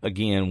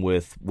 again,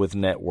 with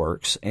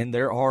networks, and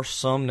there are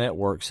some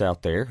networks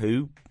out there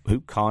who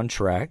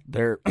contract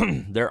their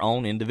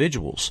own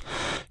individuals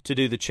to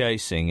do the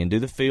chasing and do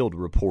the field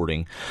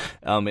reporting.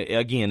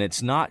 Again,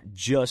 it's not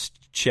just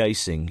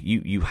chasing.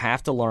 You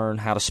have to learn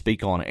how to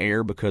speak on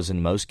air, because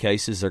in most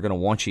cases they're going to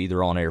want you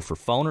either on air for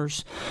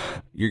phoners,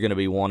 you're going to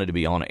be wanted to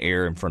be on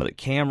air in front of the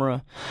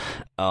camera,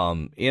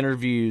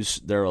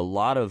 interviews. There are a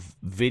lot of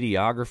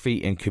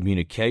videography and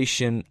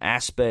communication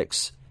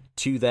aspects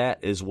to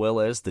that, as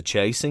well as the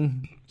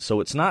chasing. So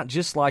it's not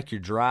just like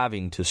you're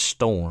driving to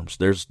storms.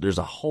 There's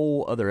a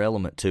whole other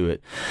element to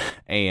it.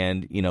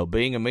 And,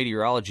 being a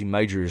meteorology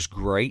major is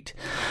great.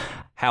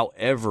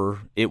 However,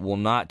 it will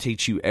not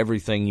teach you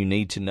everything you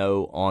need to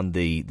know on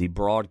the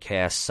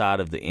broadcast side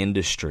of the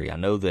industry. I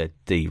know that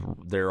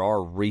there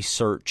are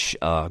research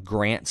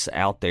grants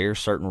out there,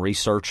 certain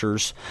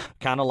researchers,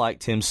 kind of like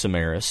Tim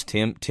Samaras.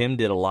 Tim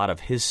did a lot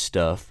of his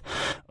stuff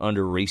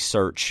under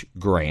research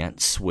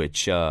grants,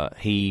 which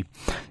he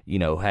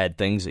had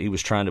things that he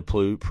was trying to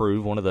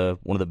prove. One of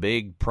the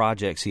big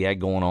projects he had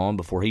going on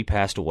before he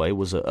passed away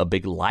was a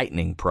big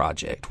lightning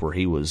project where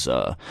he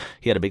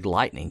had a big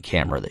lightning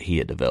camera that he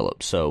had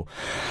developed. So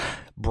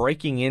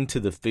breaking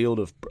into the field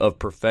of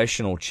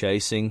professional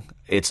chasing,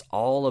 it's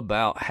all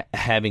about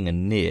having a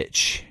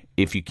niche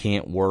if you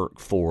can't work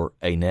for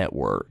a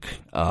network.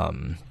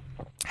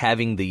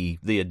 Having the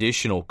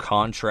additional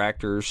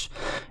contractors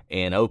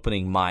and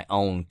opening my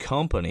own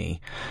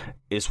company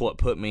is what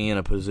put me in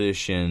a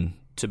position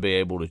to be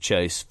able to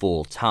chase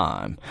full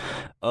time.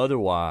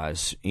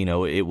 Otherwise,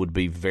 it would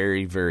be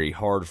very, very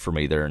hard for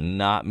me. There are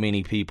not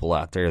many people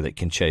out there that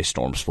can chase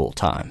storms full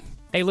time.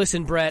 Hey,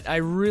 listen, Brett, I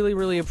really,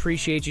 really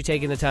appreciate you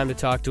taking the time to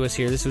talk to us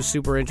here. This was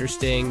super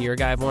interesting. You're a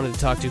guy I've wanted to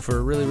talk to for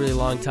a really, really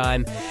long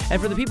time. And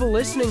for the people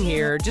listening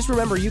here, just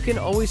remember, you can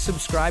always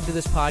subscribe to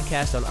this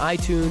podcast on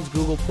iTunes,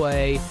 Google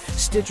Play.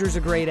 Stitcher's a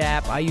great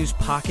app. I use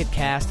Pocket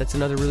Cast. That's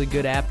another really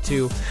good app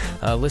to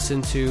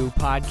listen to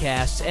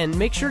podcasts. And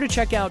make sure to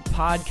check out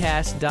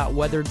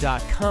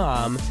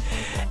podcast.weather.com.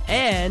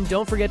 And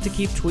don't forget to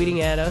keep tweeting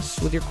at us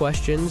with your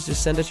questions.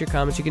 Just send us your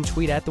comments. You can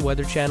tweet at The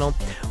Weather Channel,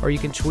 or you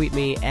can tweet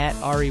me at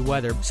Ari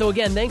Weather. So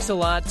again, thanks a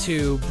lot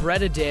to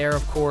Brett Adair,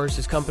 of course,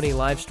 his company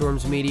Live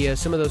Storms Media.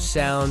 Some of those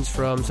sounds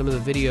from some of the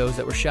videos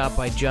that were shot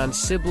by John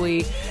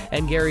Sibley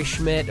and Gary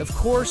Schmidt. Of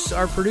course,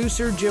 our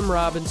producer, Jim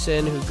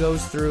Robinson, who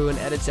goes through and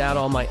edits out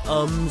all my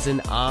ums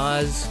and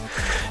ahs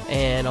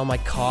and all my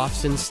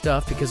coughs and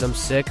stuff because I'm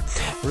sick.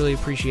 Really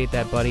appreciate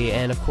that, buddy.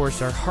 And, of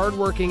course, our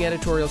hardworking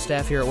editorial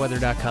staff here at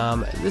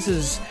weather.com. This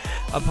is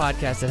a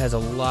podcast that has a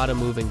lot of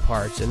moving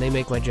parts, and they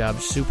make my job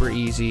super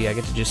easy. I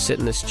get to just sit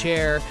in this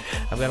chair.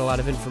 I've got a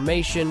lot of information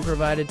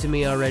provided to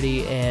me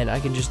already, and I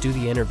can just do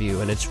the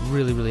interview, and it's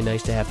really, really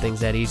nice to have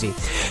things that easy.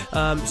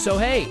 So,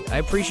 hey, I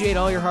appreciate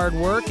all your hard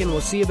work, and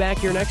we'll see you back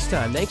here next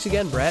time. Thanks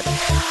again, Brett.